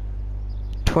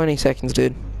 20 seconds,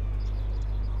 dude.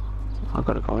 I've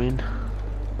got to go in.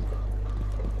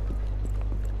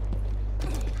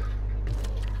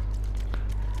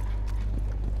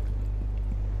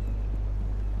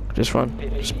 Just run.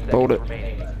 Just bolt it.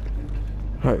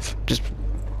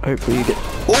 Hopefully you get...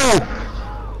 Oh!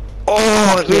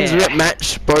 Oh, it means we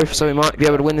match both, so we might be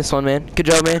able to win this one, man. Good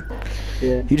job, man.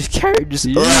 Yeah. You just carried,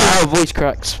 voice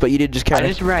cracks, but you did just carry. I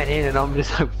just ran in and I'm just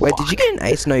like, wait, did you get an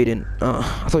ace? No, you didn't.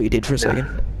 Oh, I thought you did for a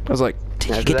second. I was like,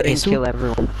 did you get the ace? I didn't kill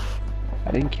everyone.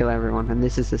 I didn't kill everyone, and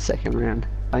this is the second round.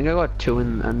 I think I got 2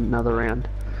 in another round.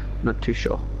 I'm not too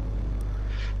sure.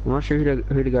 I'm not sure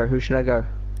who to go. Who should I go?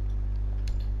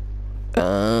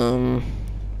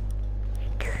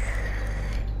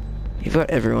 You've got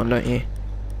everyone, don't you?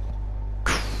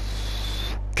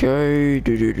 Go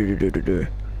do.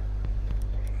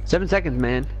 7 seconds,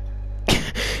 man.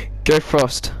 Go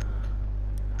Frost.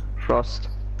 Frost.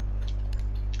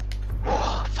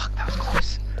 Oh, fuck, that was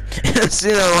close. So,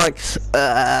 you know, like,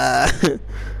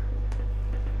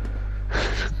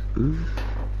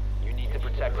 You need to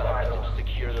protect the hostage.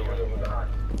 Secure the room.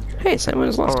 Hey, same one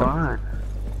as last time. Alright.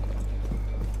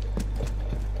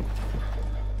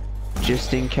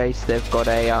 Just in case they've got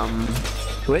a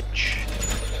Twitch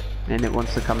and it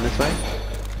wants to come this way.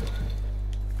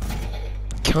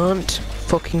 Can't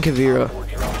fucking Kavira.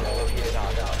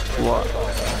 What?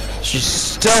 She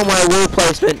stole my wall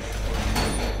placement.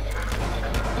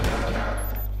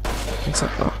 It's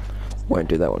like, oh, won't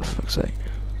do that one for fuck's sake.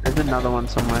 There's another one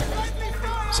somewhere.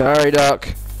 Sorry, Doc.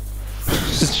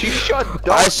 You shot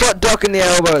I shot Doc in the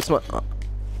elbow. It's my.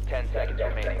 10 seconds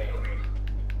remaining.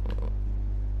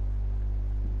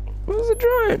 What was a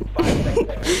drone?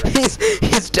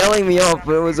 he's telling me off,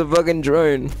 but it was a fucking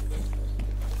drone.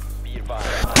 Be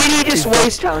advised. Did he just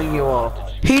waste? telling you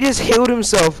off. He just healed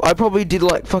himself. I probably did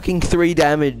like fucking 3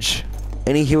 damage,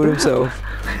 and he healed himself.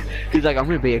 He's like, I'm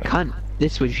gonna be a cunt.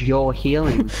 This was your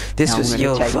healing. This Now was I'm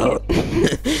your gonna take fault.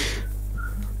 it.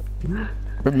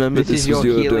 Remember, This is your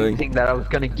healing thing that I was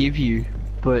gonna give you,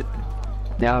 but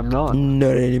now I'm not.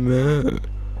 Not anymore.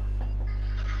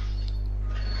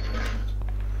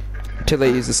 Until they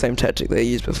use the same tactic they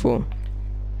used before.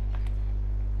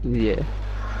 Yeah.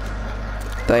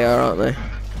 They are, aren't they?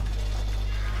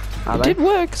 Are It they? did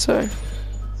work, so.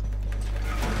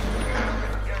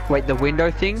 Wait, the window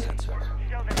thing?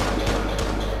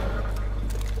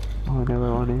 Oh, I know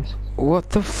where one is. What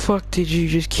the fuck did you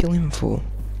just kill him for?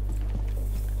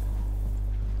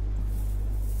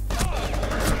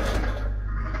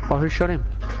 Oh, who shot him?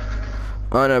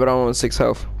 I know, but I'm on 6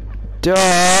 health.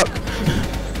 Doc!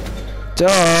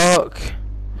 Doc!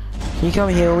 Can you come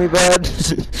heal me, bud?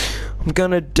 I'm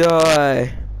gonna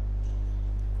die.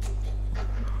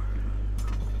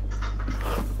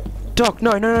 Doc,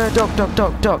 no, Doc,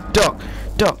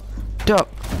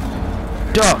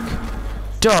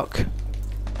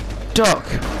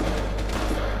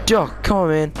 come on,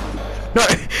 man. No,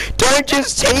 don't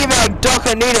just teabag, Doc,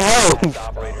 I need help.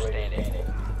 Operator standing.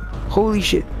 Holy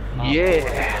shit.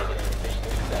 Yeah.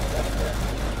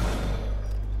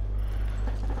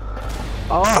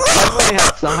 Oh, I'm way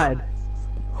outside.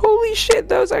 Holy shit,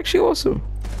 that was actually awesome.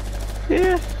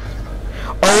 Yeah.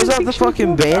 I was think at the she was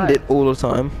fucking outside. bandit all the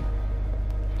time.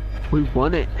 We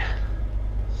won it.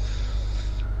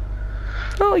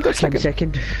 Oh, you got second.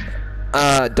 Second.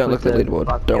 Don't look at the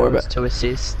leaderboard. Don't worry about. 2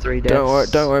 assists, 3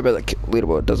 deaths. Don't worry about the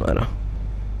leaderboard. It doesn't matter.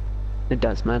 It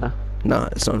does matter. Nah,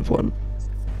 it's not important.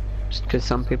 Just because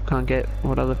some people can't get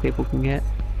what other people can get.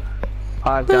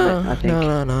 I've done it, I think.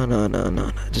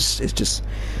 No. It's just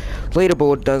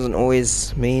leaderboard doesn't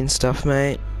always mean stuff,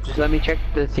 mate. Just let me check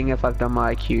the thing if I've done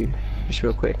my IQ. Just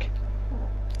real quick.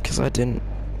 Because I didn't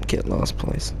get last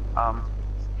place.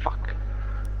 Fuck.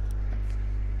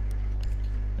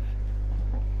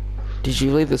 Did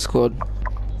you leave the squad?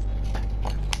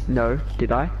 No,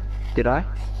 did I? Did I?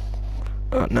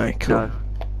 Oh no, cool. No.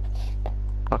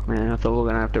 Fuck man, I thought we were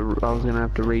gonna have to. I was gonna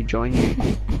have to rejoin you.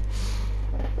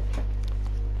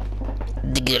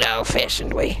 The good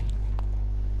old-fashioned way.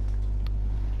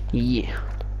 Yeah.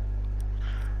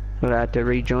 But I had to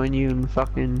rejoin you and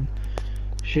fucking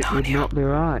shit would Narnia. not be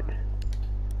right.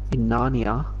 In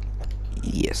Narnia.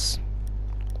 Yes.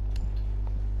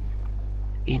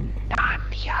 In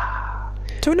Narnia.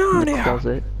 To In the Narnia.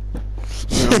 closet.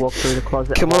 You gonna walk through the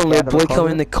closet? Come walk on, out little of the boy, come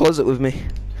closet? in the closet with me.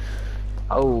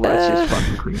 Oh, that's just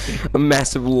fucking creepy. A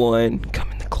massive line.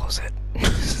 Come in the closet.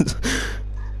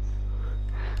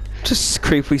 Just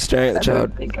creepily staring at the I don't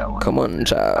child. think I want- Come on,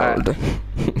 child.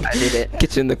 I did it.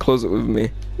 Get you in the closet with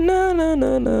me. No.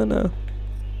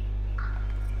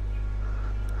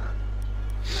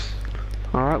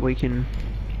 Alright, we can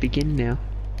begin now.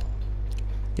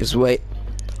 Just wait.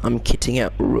 I'm kitting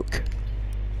out Rook.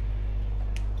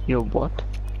 You're what?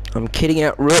 I'm kitting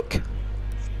out Rook.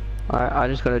 Alright, I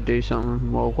just gotta do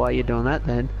something. Well, while you're doing that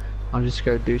then, I'll just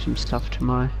go do some stuff to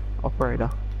my operator.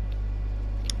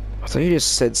 I thought you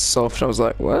just said soft. I was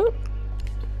like, what?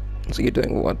 So you're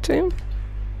doing what, team?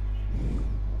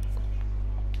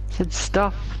 Said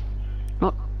stuff.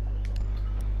 Not...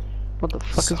 What the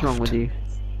fuck is wrong with you?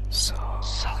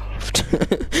 Soft.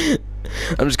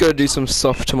 I'm just gonna do some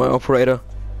soft to my operator.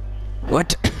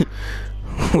 What?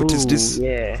 What is this?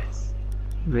 Yeah.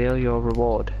 Reveal your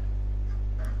reward.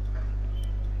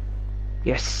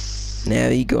 Yes. Now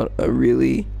you got a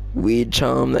really weird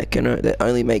charm that that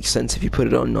only makes sense if you put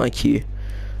it on IQ,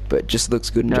 but just looks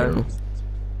good in general.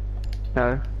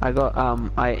 No, I got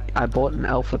I bought an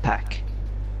alpha pack.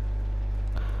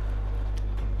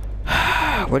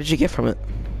 What did you get from it?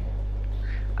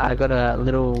 I got a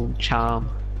little charm,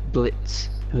 Blitz.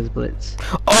 It was Blitz.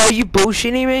 Oh, you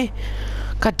bullshitting me?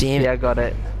 God damn it. Yeah, I got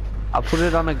it. I'll put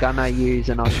it on a gun I use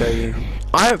and I'll show you.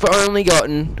 I've only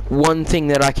gotten one thing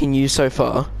that I can use so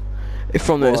far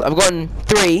from those. What? I've gotten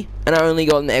 3, and I only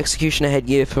gotten the Executioner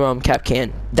headgear from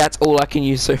Capcan. That's all I can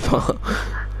use so far.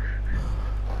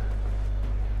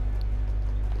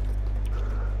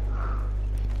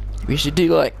 We should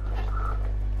do like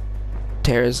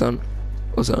Terra's on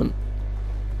or something.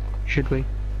 Should we?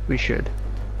 We should.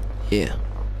 Yeah.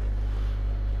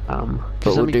 But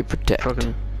 'cause we'll let me do Protect.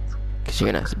 fucking Because you're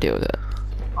gonna have to deal with that.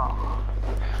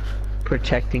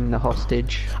 protecting the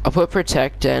hostage. I'll put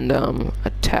Protect and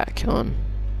Attack on.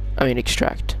 I mean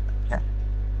Extract.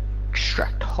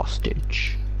 Extract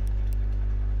hostage.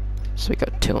 So we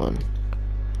got 2 on.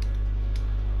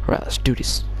 Right, let's do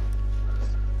this.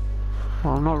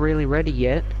 Well, I'm not really ready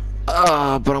yet.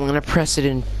 But I'm gonna press it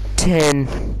in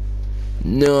 10,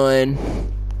 9,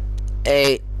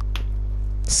 8,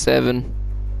 7,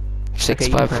 6,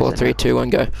 Okay, you 5, press 4, it 3, now. 2, 1,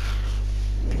 go.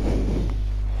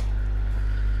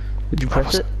 Did you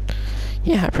press it?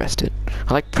 Yeah, I pressed it.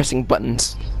 I like pressing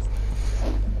buttons.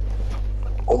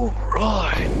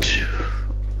 Alright.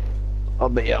 I'll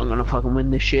bet you I'm gonna fucking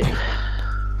win this shit.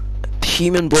 The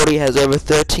human body has over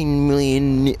 13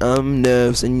 million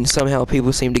nerves, and somehow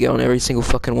people seem to get on every single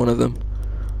fucking one of them.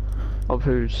 Of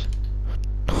whose?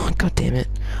 Oh, God damn it!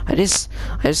 I just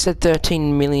said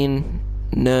 13 million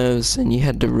nerves, and you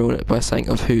had to ruin it by saying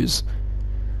of whose.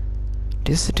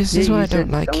 This is Yeah, why you I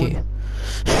don't said like you.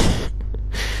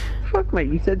 Fuck mate,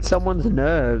 you said someone's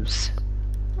nerves.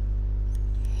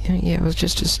 Yeah, it was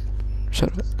just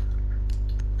shut up.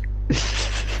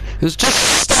 It was just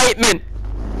a statement.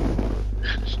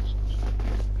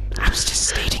 I was just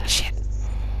stating shit.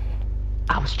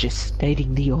 I was just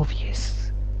stating the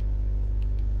obvious.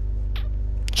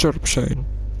 Shut up, Shane.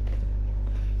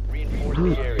 Reinforce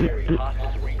the area.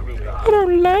 Hostiles regrouping. I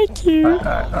don't like you.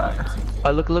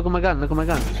 Oh, look at my gun, look at my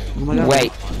gun. Look at my gun.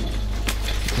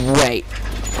 Wait.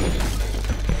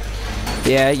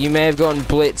 Yeah, you may have gotten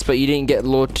Blitz, but you didn't get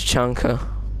Lord Tachanka.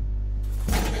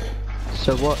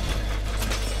 So what?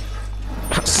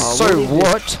 So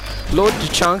what? Lord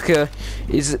Tachanka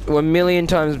is 1,000,000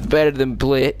 times better than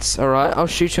Blitz, alright? I'll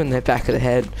shoot you in the back of the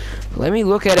head. Let me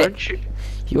look at it. Don't shoot.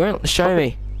 You won't show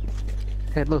me.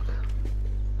 Hey, look.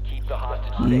 Keep the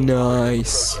hostage safe.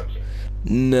 Nice.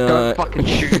 No. Don't fucking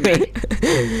shoot me.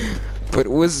 But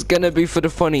it was gonna be for the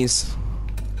funnies.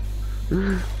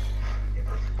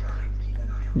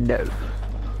 No.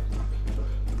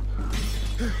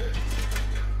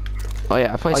 Oh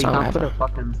yeah, I play Oh, you some can't put a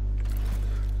fucking...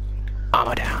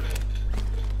 armor down.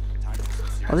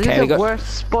 Oh, this Okay, is we the got-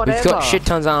 worst spot We've ever. got shit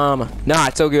tons of armor. Nah,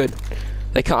 it's all good.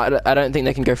 They can't. I don't think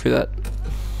they can go through that.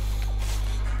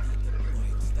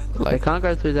 They can't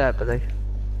go through that, but they...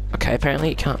 Okay, apparently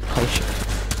you can't. Holy shit.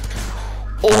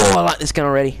 Oh, I like this gun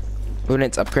already. When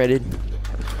it's upgraded.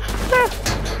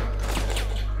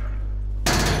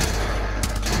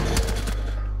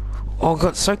 Oh, it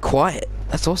got so quiet.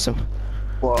 That's awesome.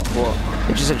 What?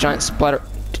 It's just a giant splatter.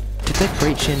 Did they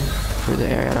breach in through the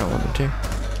area? I don't want them to.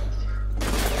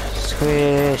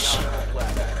 Squish.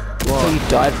 Oh, you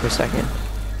died for a second.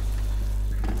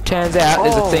 Turns out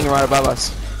there's a thing right above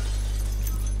us.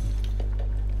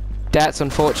 That's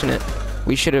unfortunate.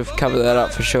 We should have covered that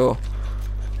up for sure.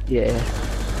 Yeah.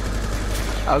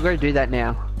 I'll go do that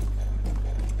now.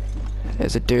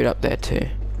 There's a dude up there too.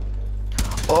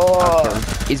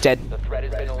 Oh, he's dead. The threat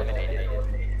has been eliminated.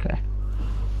 Okay.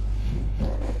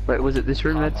 Wait, was it this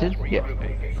room that's in? Yeah.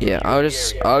 Yeah, I'll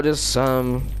just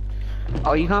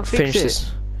Oh, you can't finish fix it.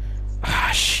 this.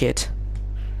 Ah, shit.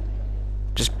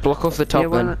 Just block off the top Yeah,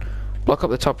 why then. not? Block up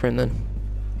the top room then.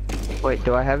 Wait,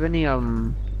 do I have any,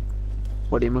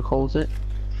 what calls it?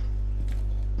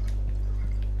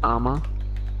 Armor?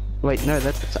 Wait, no,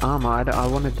 that's armor. I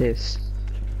wanted this.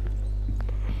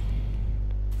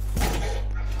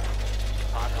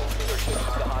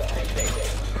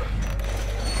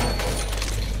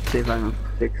 See if I can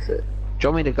fix it. Do you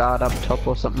want me to guard up top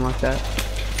or something like that?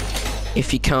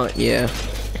 If you can't, yeah.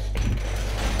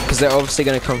 Because they're obviously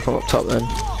going to come from up top then.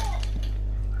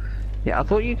 Yeah, I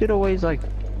thought you could always like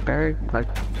no.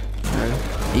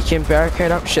 You can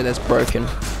barricade up? Shit, that's broken.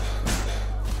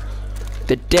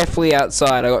 They're definitely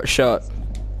outside. I got shot.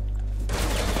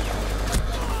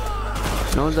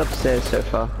 No one's upstairs so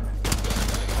far.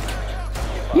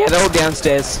 Yeah, they're all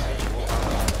downstairs.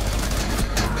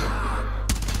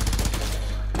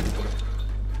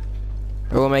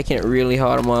 They're all making it really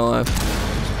hard on my life.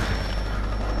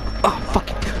 Oh,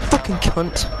 fucking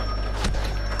cunt.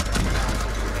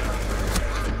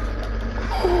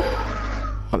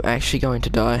 I'm actually going to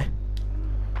die.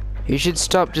 You should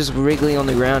stop just wriggling on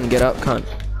the ground and get up, cunt.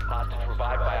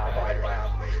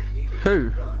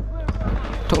 Who?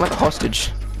 Talking about the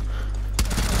hostage.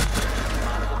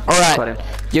 Alright,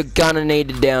 you're gonna need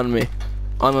to down me.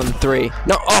 I'm on 3.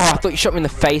 No, oh, I thought you shot me in the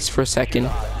face for a second.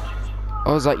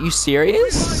 I was like, you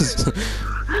serious?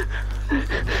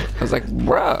 I was like,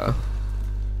 bruh.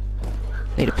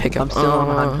 Need to pick up. I'm still on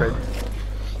 100.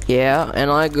 Yeah, and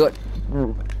I got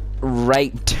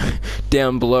raped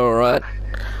down below, alright?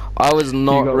 I was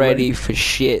not ready for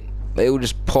shit. They all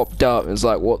just popped up and it's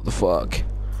like, what the fuck?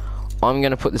 I'm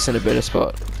gonna put this in a better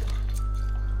spot.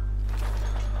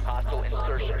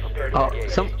 Oh,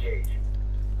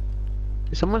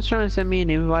 someone's trying to send me an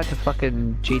invite to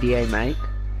fucking GDA, mate.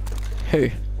 Who?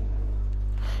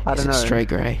 I don't know. Stray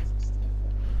Grey.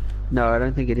 No, I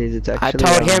don't think it is. It's actually.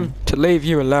 I told him to leave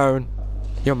you alone.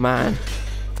 You're mine.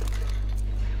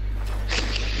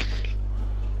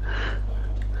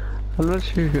 I'm not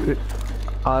sure who.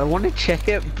 I want to check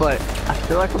it, but I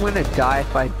feel like I'm gonna die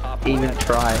if I even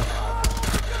try.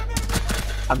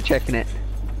 I'm checking it.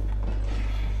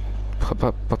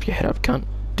 Pop your head up, cunt.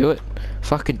 Do it.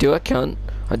 Fucking do it, cunt.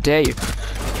 I dare you.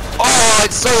 Oh,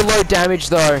 it's so low damage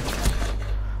though.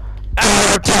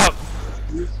 Ah, top.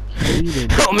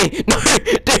 Help me! No,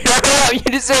 dude, no,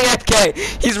 you're just saying FK.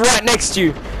 He's right next to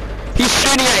you. He's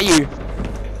shooting at you.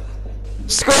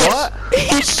 Squish! What?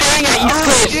 He's shooting at you,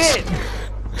 Squish! Shit.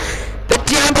 They're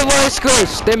down below,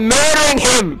 Squish! They're murdering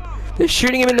him! They're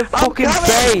shooting him in the fucking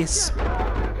face!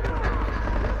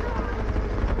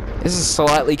 This is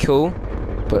slightly cool,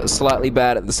 but slightly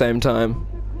bad at the same time.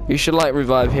 You should like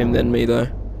revive him than me though.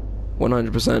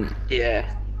 100%.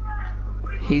 Yeah.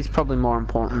 He's probably more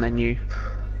important than you.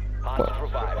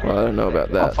 Well, I don't know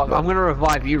about that. Oh, fuck. I'm gonna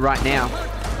revive you right now.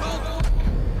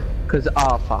 Cause,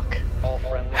 oh fuck.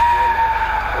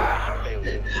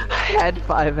 I had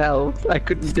 5 health. I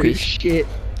couldn't do shit.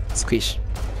 Squish.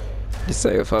 Just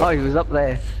say a fuck. Oh, he was up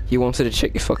there. You wanted to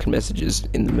check your fucking messages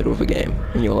in the middle of a game,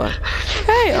 and you're like,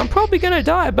 hey, I'm probably gonna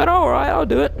die, but alright, I'll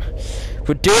do it.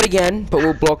 We'll do it again, but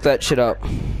we'll block that shit up.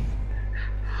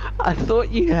 I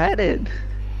thought you had it.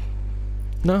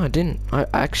 No, I didn't. I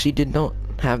actually did not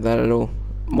have that at all.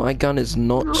 My gun is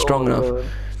not strong enough.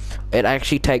 It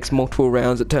actually takes multiple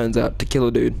rounds, it turns out, to kill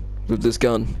a dude with this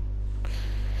gun.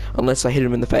 Unless I hit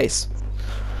him in the face.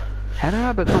 How did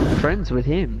I become friends with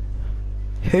him?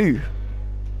 Who?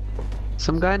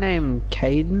 Some guy named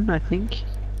Caden, I think.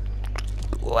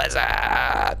 What's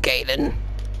up, Caden?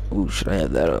 Ooh, should I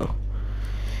have that?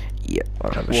 Yep,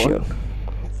 I have a shield.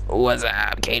 What's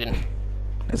up, Caden?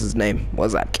 That's his name.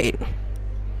 What's up, Caden?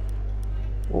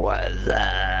 What's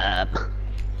up?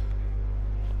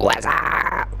 What's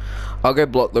up? I'll go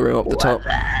block the room up the top.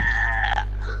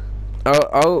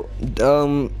 I'll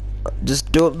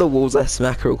just do up the walls I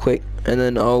smack real quick, and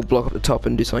then I'll block up the top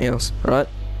and do something else. Alright?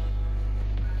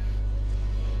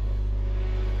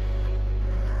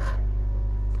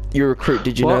 You're a recruit,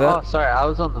 did you know that? Oh, sorry, I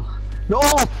was on the... No,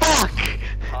 oh, fuck!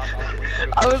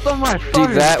 I was on my phone.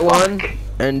 Do that one,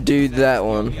 and do that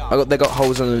one. They got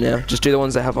holes on them now. Just do the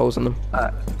ones that have holes on them.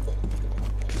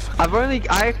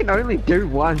 I can only do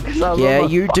one, cause I was yeah, on my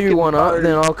you do one phone. up,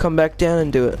 then I'll come back down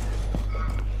and do it.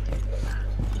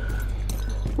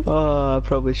 Oh, I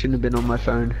probably shouldn't have been on my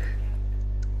phone.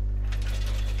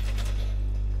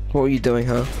 What were you doing,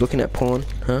 huh? Looking at porn,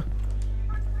 huh?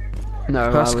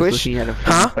 No, Huh, I was Squish? looking at a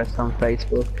friend request on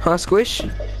Facebook. Huh, Squish?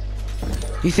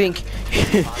 You think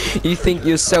you think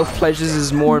your self-pleasures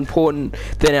is more important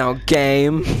than our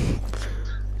game?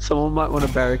 Someone might want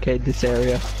to barricade this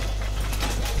area.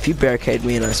 If you barricade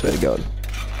me, and I swear to God.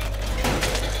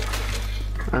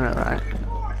 Alright.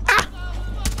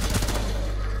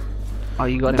 Oh,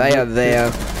 you got him. They are lit,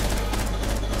 there.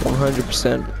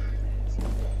 100%.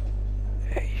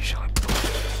 Hey, you shall.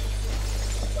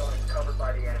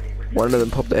 One of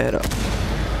them popped their head up.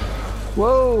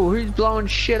 Whoa, who's blowing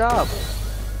shit up?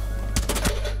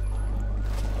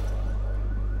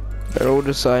 They're all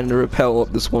deciding to rappel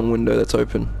up this one window that's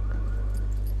open.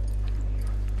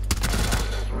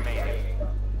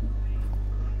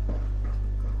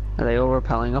 Are they all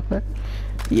rappelling up it?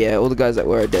 Yeah, all the guys that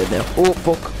were are dead now. Oh,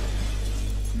 fuck.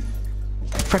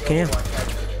 Frickin' hell.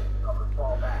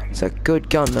 It's a good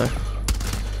gun though.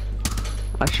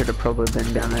 I should have probably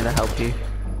been down there to help you.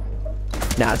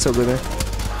 Nah, it's all good, man.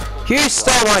 You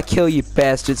stole my kill, you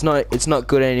bastard. It's not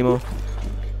good anymore.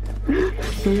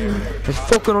 It's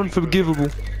fucking unforgivable.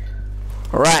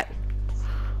 Alright.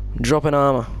 I'm dropping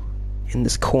armor in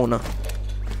this corner.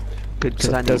 Good, because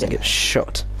So I it need doesn't it. get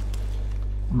shot.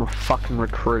 I'm a fucking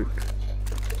recruit.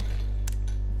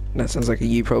 That sounds like a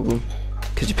you problem.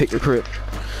 Cause you picked recruit.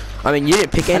 I mean, you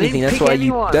didn't pick anything. pick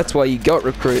anyone. That's why you got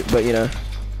recruit. But you know.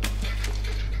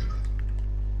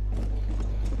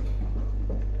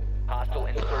 Hostile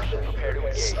insertion. Prepare to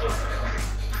engage.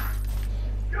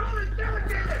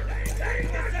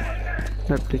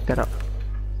 No, pick that up.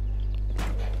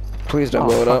 Please don't Oh,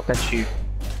 blow it fuck, up. that's you.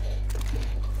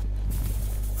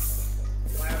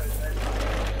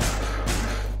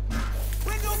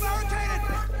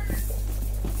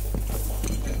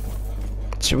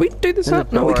 Should we do this There's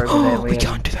up? a No, we, door over there, we Liam.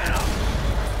 can't do that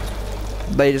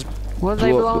up. They just What are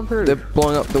they blew blowing up. through? They're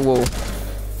blowing up the wall.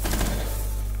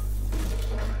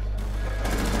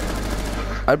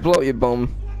 I'd blow up your bomb.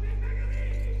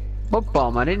 What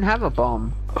bomb? I didn't have a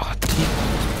bomb. Oh, dear.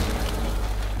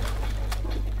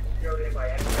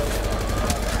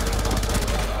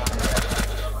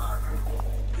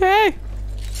 Hey,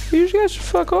 you guys should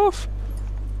fuck off.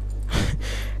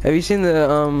 Have you seen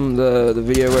the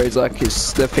video where he's like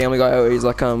the Family Guy where he's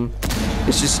like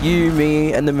it's just you,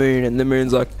 me, and the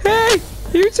moon's like, hey,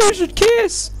 you two should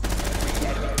kiss.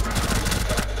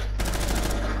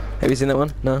 Have you seen that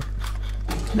one? No.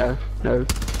 No, no.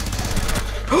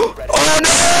 Oh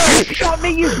no! Shot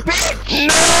me, you bitch!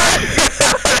 No!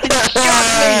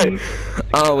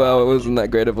 Oh well, it wasn't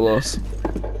that great of a loss.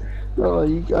 Oh,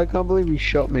 I can't believe you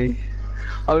shot me.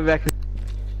 I'll be back.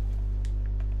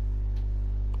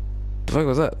 The fuck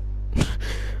was that?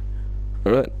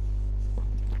 Alright.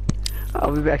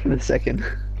 I'll be back in a second.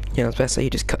 Yeah, I was about to say you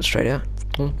just cut straight out.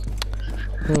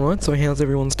 Alright, so how's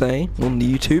everyone's day on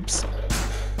the YouTubes?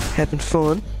 Having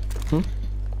fun?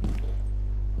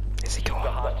 Is he going?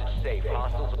 Hostage safe.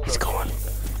 Hostiles He's approaching. going.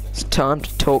 It's time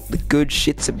to talk the good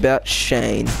shits about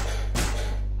Shane.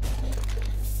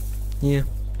 Yeah.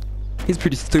 He's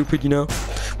pretty stupid, you know.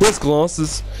 Wears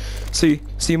glasses. So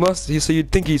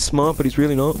you'd think he's smart, but he's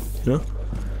really not, you know?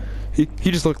 He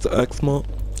just likes to act smart.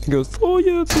 He goes, oh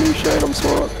yeah, it's me, Shane, I'm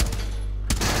smart.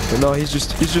 But no, he's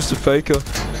just a faker.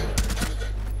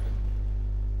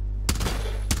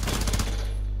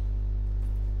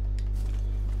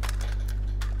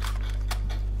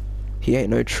 He ain't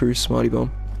no true smarty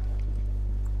bomb.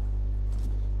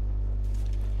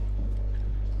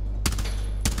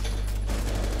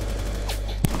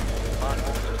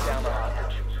 Down the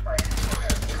hostage.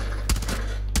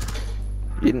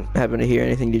 You didn't happen to hear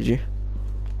anything, did you?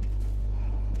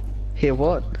 Hear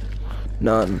what?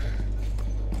 None.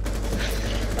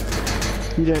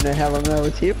 You don't know how long I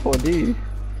was here for, do you?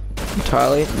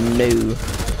 Entirely? No.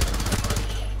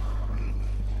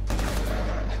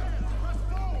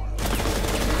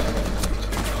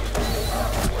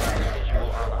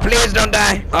 Please don't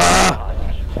die! Ah!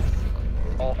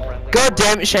 All friendly. God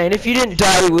damn it, Shane, if you didn't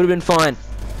die, we would have been fine.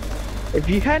 If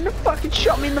you hadn't fucking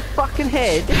shot me in the fucking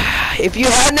head. If you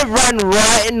hadn't have run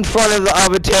right in front of the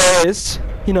other terrorist,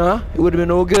 you know, it would have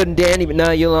been all good and dandy, but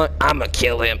now you're like, I'ma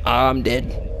kill him. Oh, I'm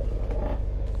dead.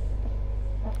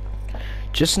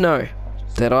 Just know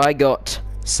that I got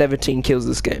 17 kills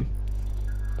this game.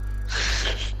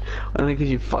 Only because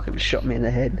you fucking shot me in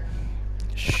the head.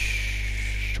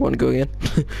 Shh. Wanna go again?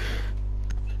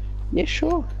 Yeah,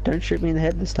 sure. Don't shoot me in the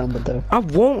head this time, but though. I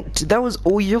won't. That was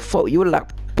all your fault. You were like,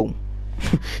 boom.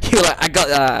 You were like, I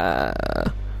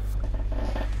got,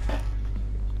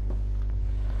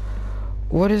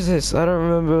 What is this? I don't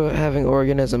remember having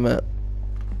Oregon as a map.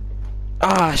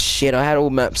 Ah, shit. I had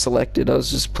all maps selected. I was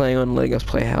just playing on Legos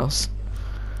Playhouse.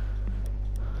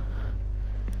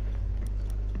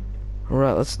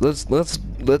 Alright, let's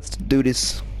do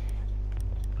this.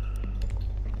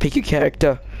 Pick your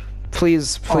character.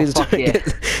 Please fuck don't yeah.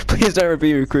 please don't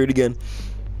be recruit again.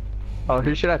 Oh,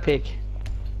 who should I pick?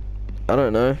 I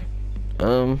don't know.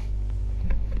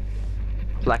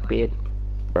 Blackbeard.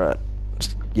 Right.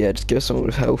 Just Yeah, just go someone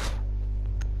with health.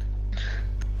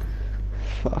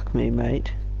 Fuck me,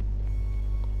 mate.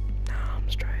 I'm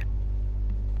straight.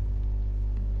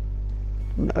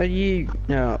 No, you.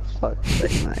 No, fuck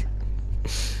me, mate.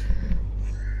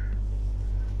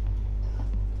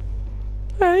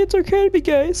 Hey, it's okay to be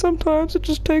gay. Sometimes it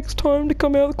just takes time to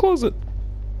come out of the closet.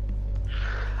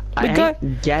 I guy-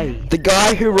 ain't gay. The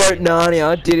guy who wrote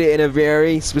Narnia did it in a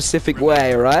very specific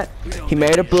way, alright? He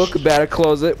made a book about a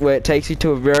closet where it takes you to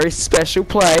a very special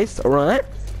place, alright?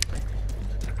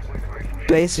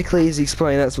 Basically, he's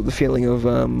explaining that's what the feeling of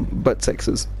butt sex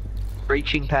is.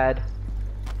 Reaching pad.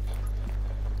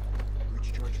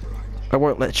 I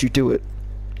won't let you do it.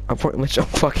 I won't let you. Oh,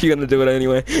 fuck, you're gonna do it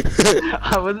anyway.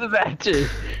 I was about to.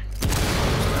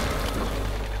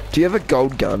 Do you have a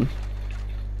gold gun?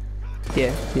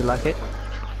 Yeah, you like it?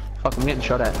 Fuck, I'm getting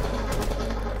shot at.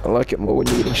 I like it more when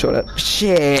you're getting shot at.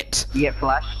 Shit! You get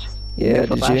flashed? Yeah, You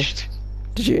get flashed?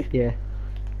 Did you? Yeah.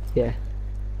 Yeah.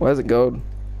 Why is it gold?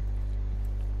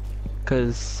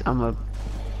 Cause I'm a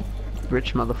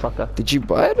rich motherfucker. Did you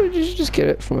buy it or did you just get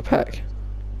it from a pack?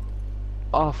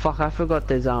 Oh fuck, I forgot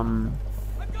there's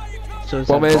so there's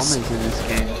Bombers. bombers in this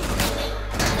game.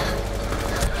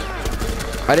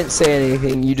 I didn't say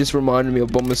anything, you just reminded me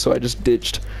of bombers, so I just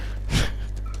ditched.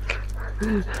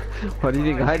 What do you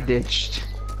think I ditched?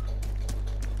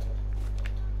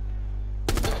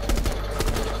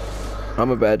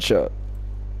 I'm a bad shot.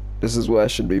 This is why I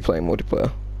shouldn't be playing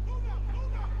multiplayer.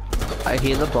 I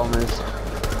hear the bombers.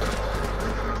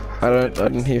 I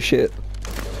didn't hear shit.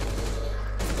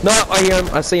 No, I hear him.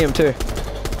 I see him too.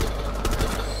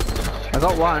 I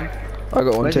got one. I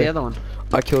got one Where's too. the other one?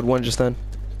 I killed one just then.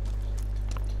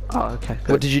 Oh, okay.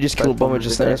 Good. What, did you just kill a Both bomber bombers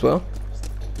just are then dead. as well?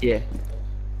 Yeah.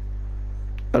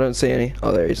 I don't see any.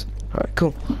 Oh, there he is. Alright,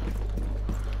 cool.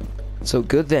 So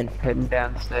good then. Heading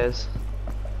downstairs.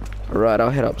 Alright, I'll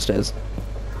head upstairs.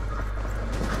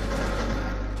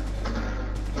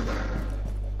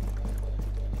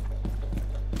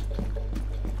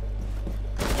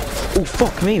 Oh,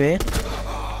 fuck me, man.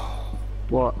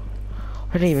 What?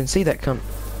 I didn't even see that cunt.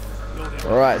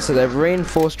 Alright, so they've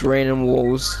reinforced random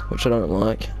walls, which I don't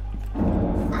like.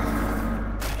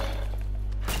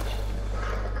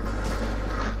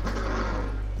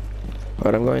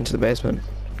 Alright, I'm going to the basement.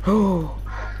 Oh!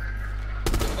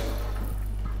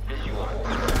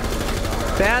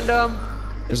 Found him!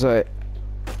 It's like...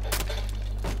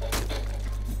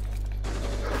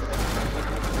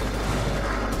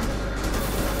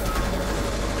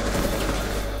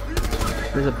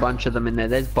 There's a bunch of them in there.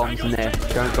 There's bombs in there.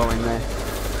 Don't go in there.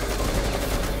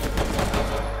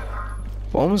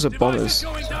 Bombs or bombers?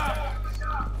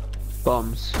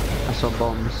 Bombs. I saw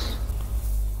bombs.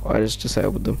 I just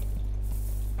disabled them.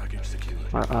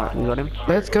 Alright, you got him?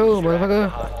 Let's go,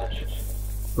 motherfucker!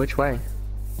 Which way?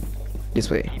 This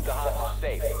way. Keep the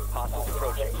hostage safe. Hostiles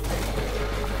approaching.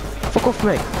 Fuck off,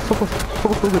 mate! Fuck off!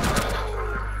 Fuck off, fuck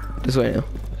off! This way now.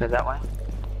 So that way?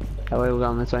 That way we're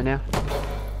going this way now? Do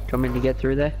you want me to get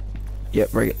through there?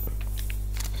 Yep, bring it.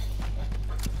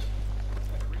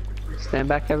 Stand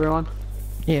back, everyone.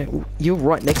 Yeah, you're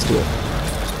right next to it.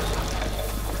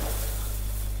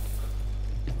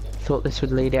 Thought this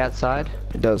would lead outside.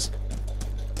 It does.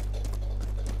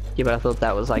 Yeah, but I thought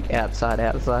that was like outside.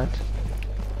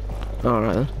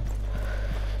 Alright then.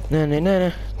 Na na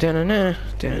na na na na na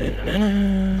na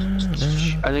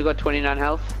na. Only got 29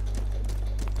 health.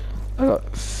 I got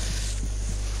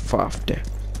 50.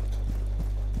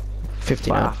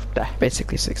 59. 50.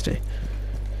 Basically 60.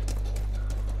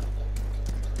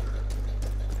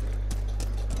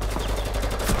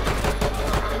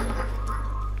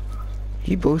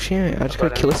 You bullshit, I just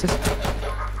gotta kill us.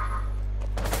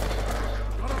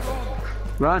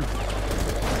 Run.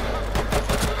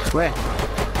 Where?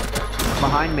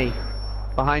 Behind me.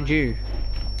 Behind you.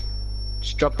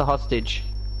 Just drop the hostage.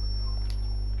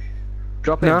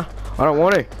 Drop him. Nah, I don't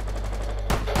want to.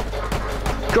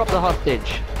 Drop the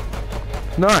hostage.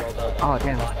 No. Oh,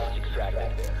 damn.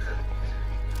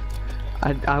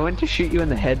 I went to shoot you in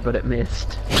the head, but it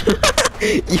missed.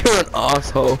 You're an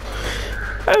asshole.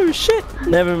 Oh shit.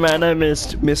 Never mind, I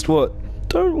missed. Missed what?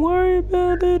 Don't worry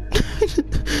about it.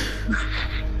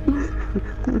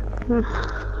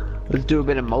 Let's do a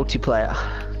bit of multiplayer.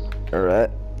 Alright.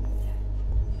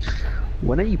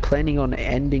 When are you planning on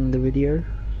ending the video,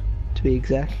 to be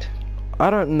exact? I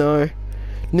don't know.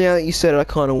 Now that you said it, I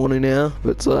kind of want to now,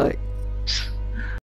 but it's like...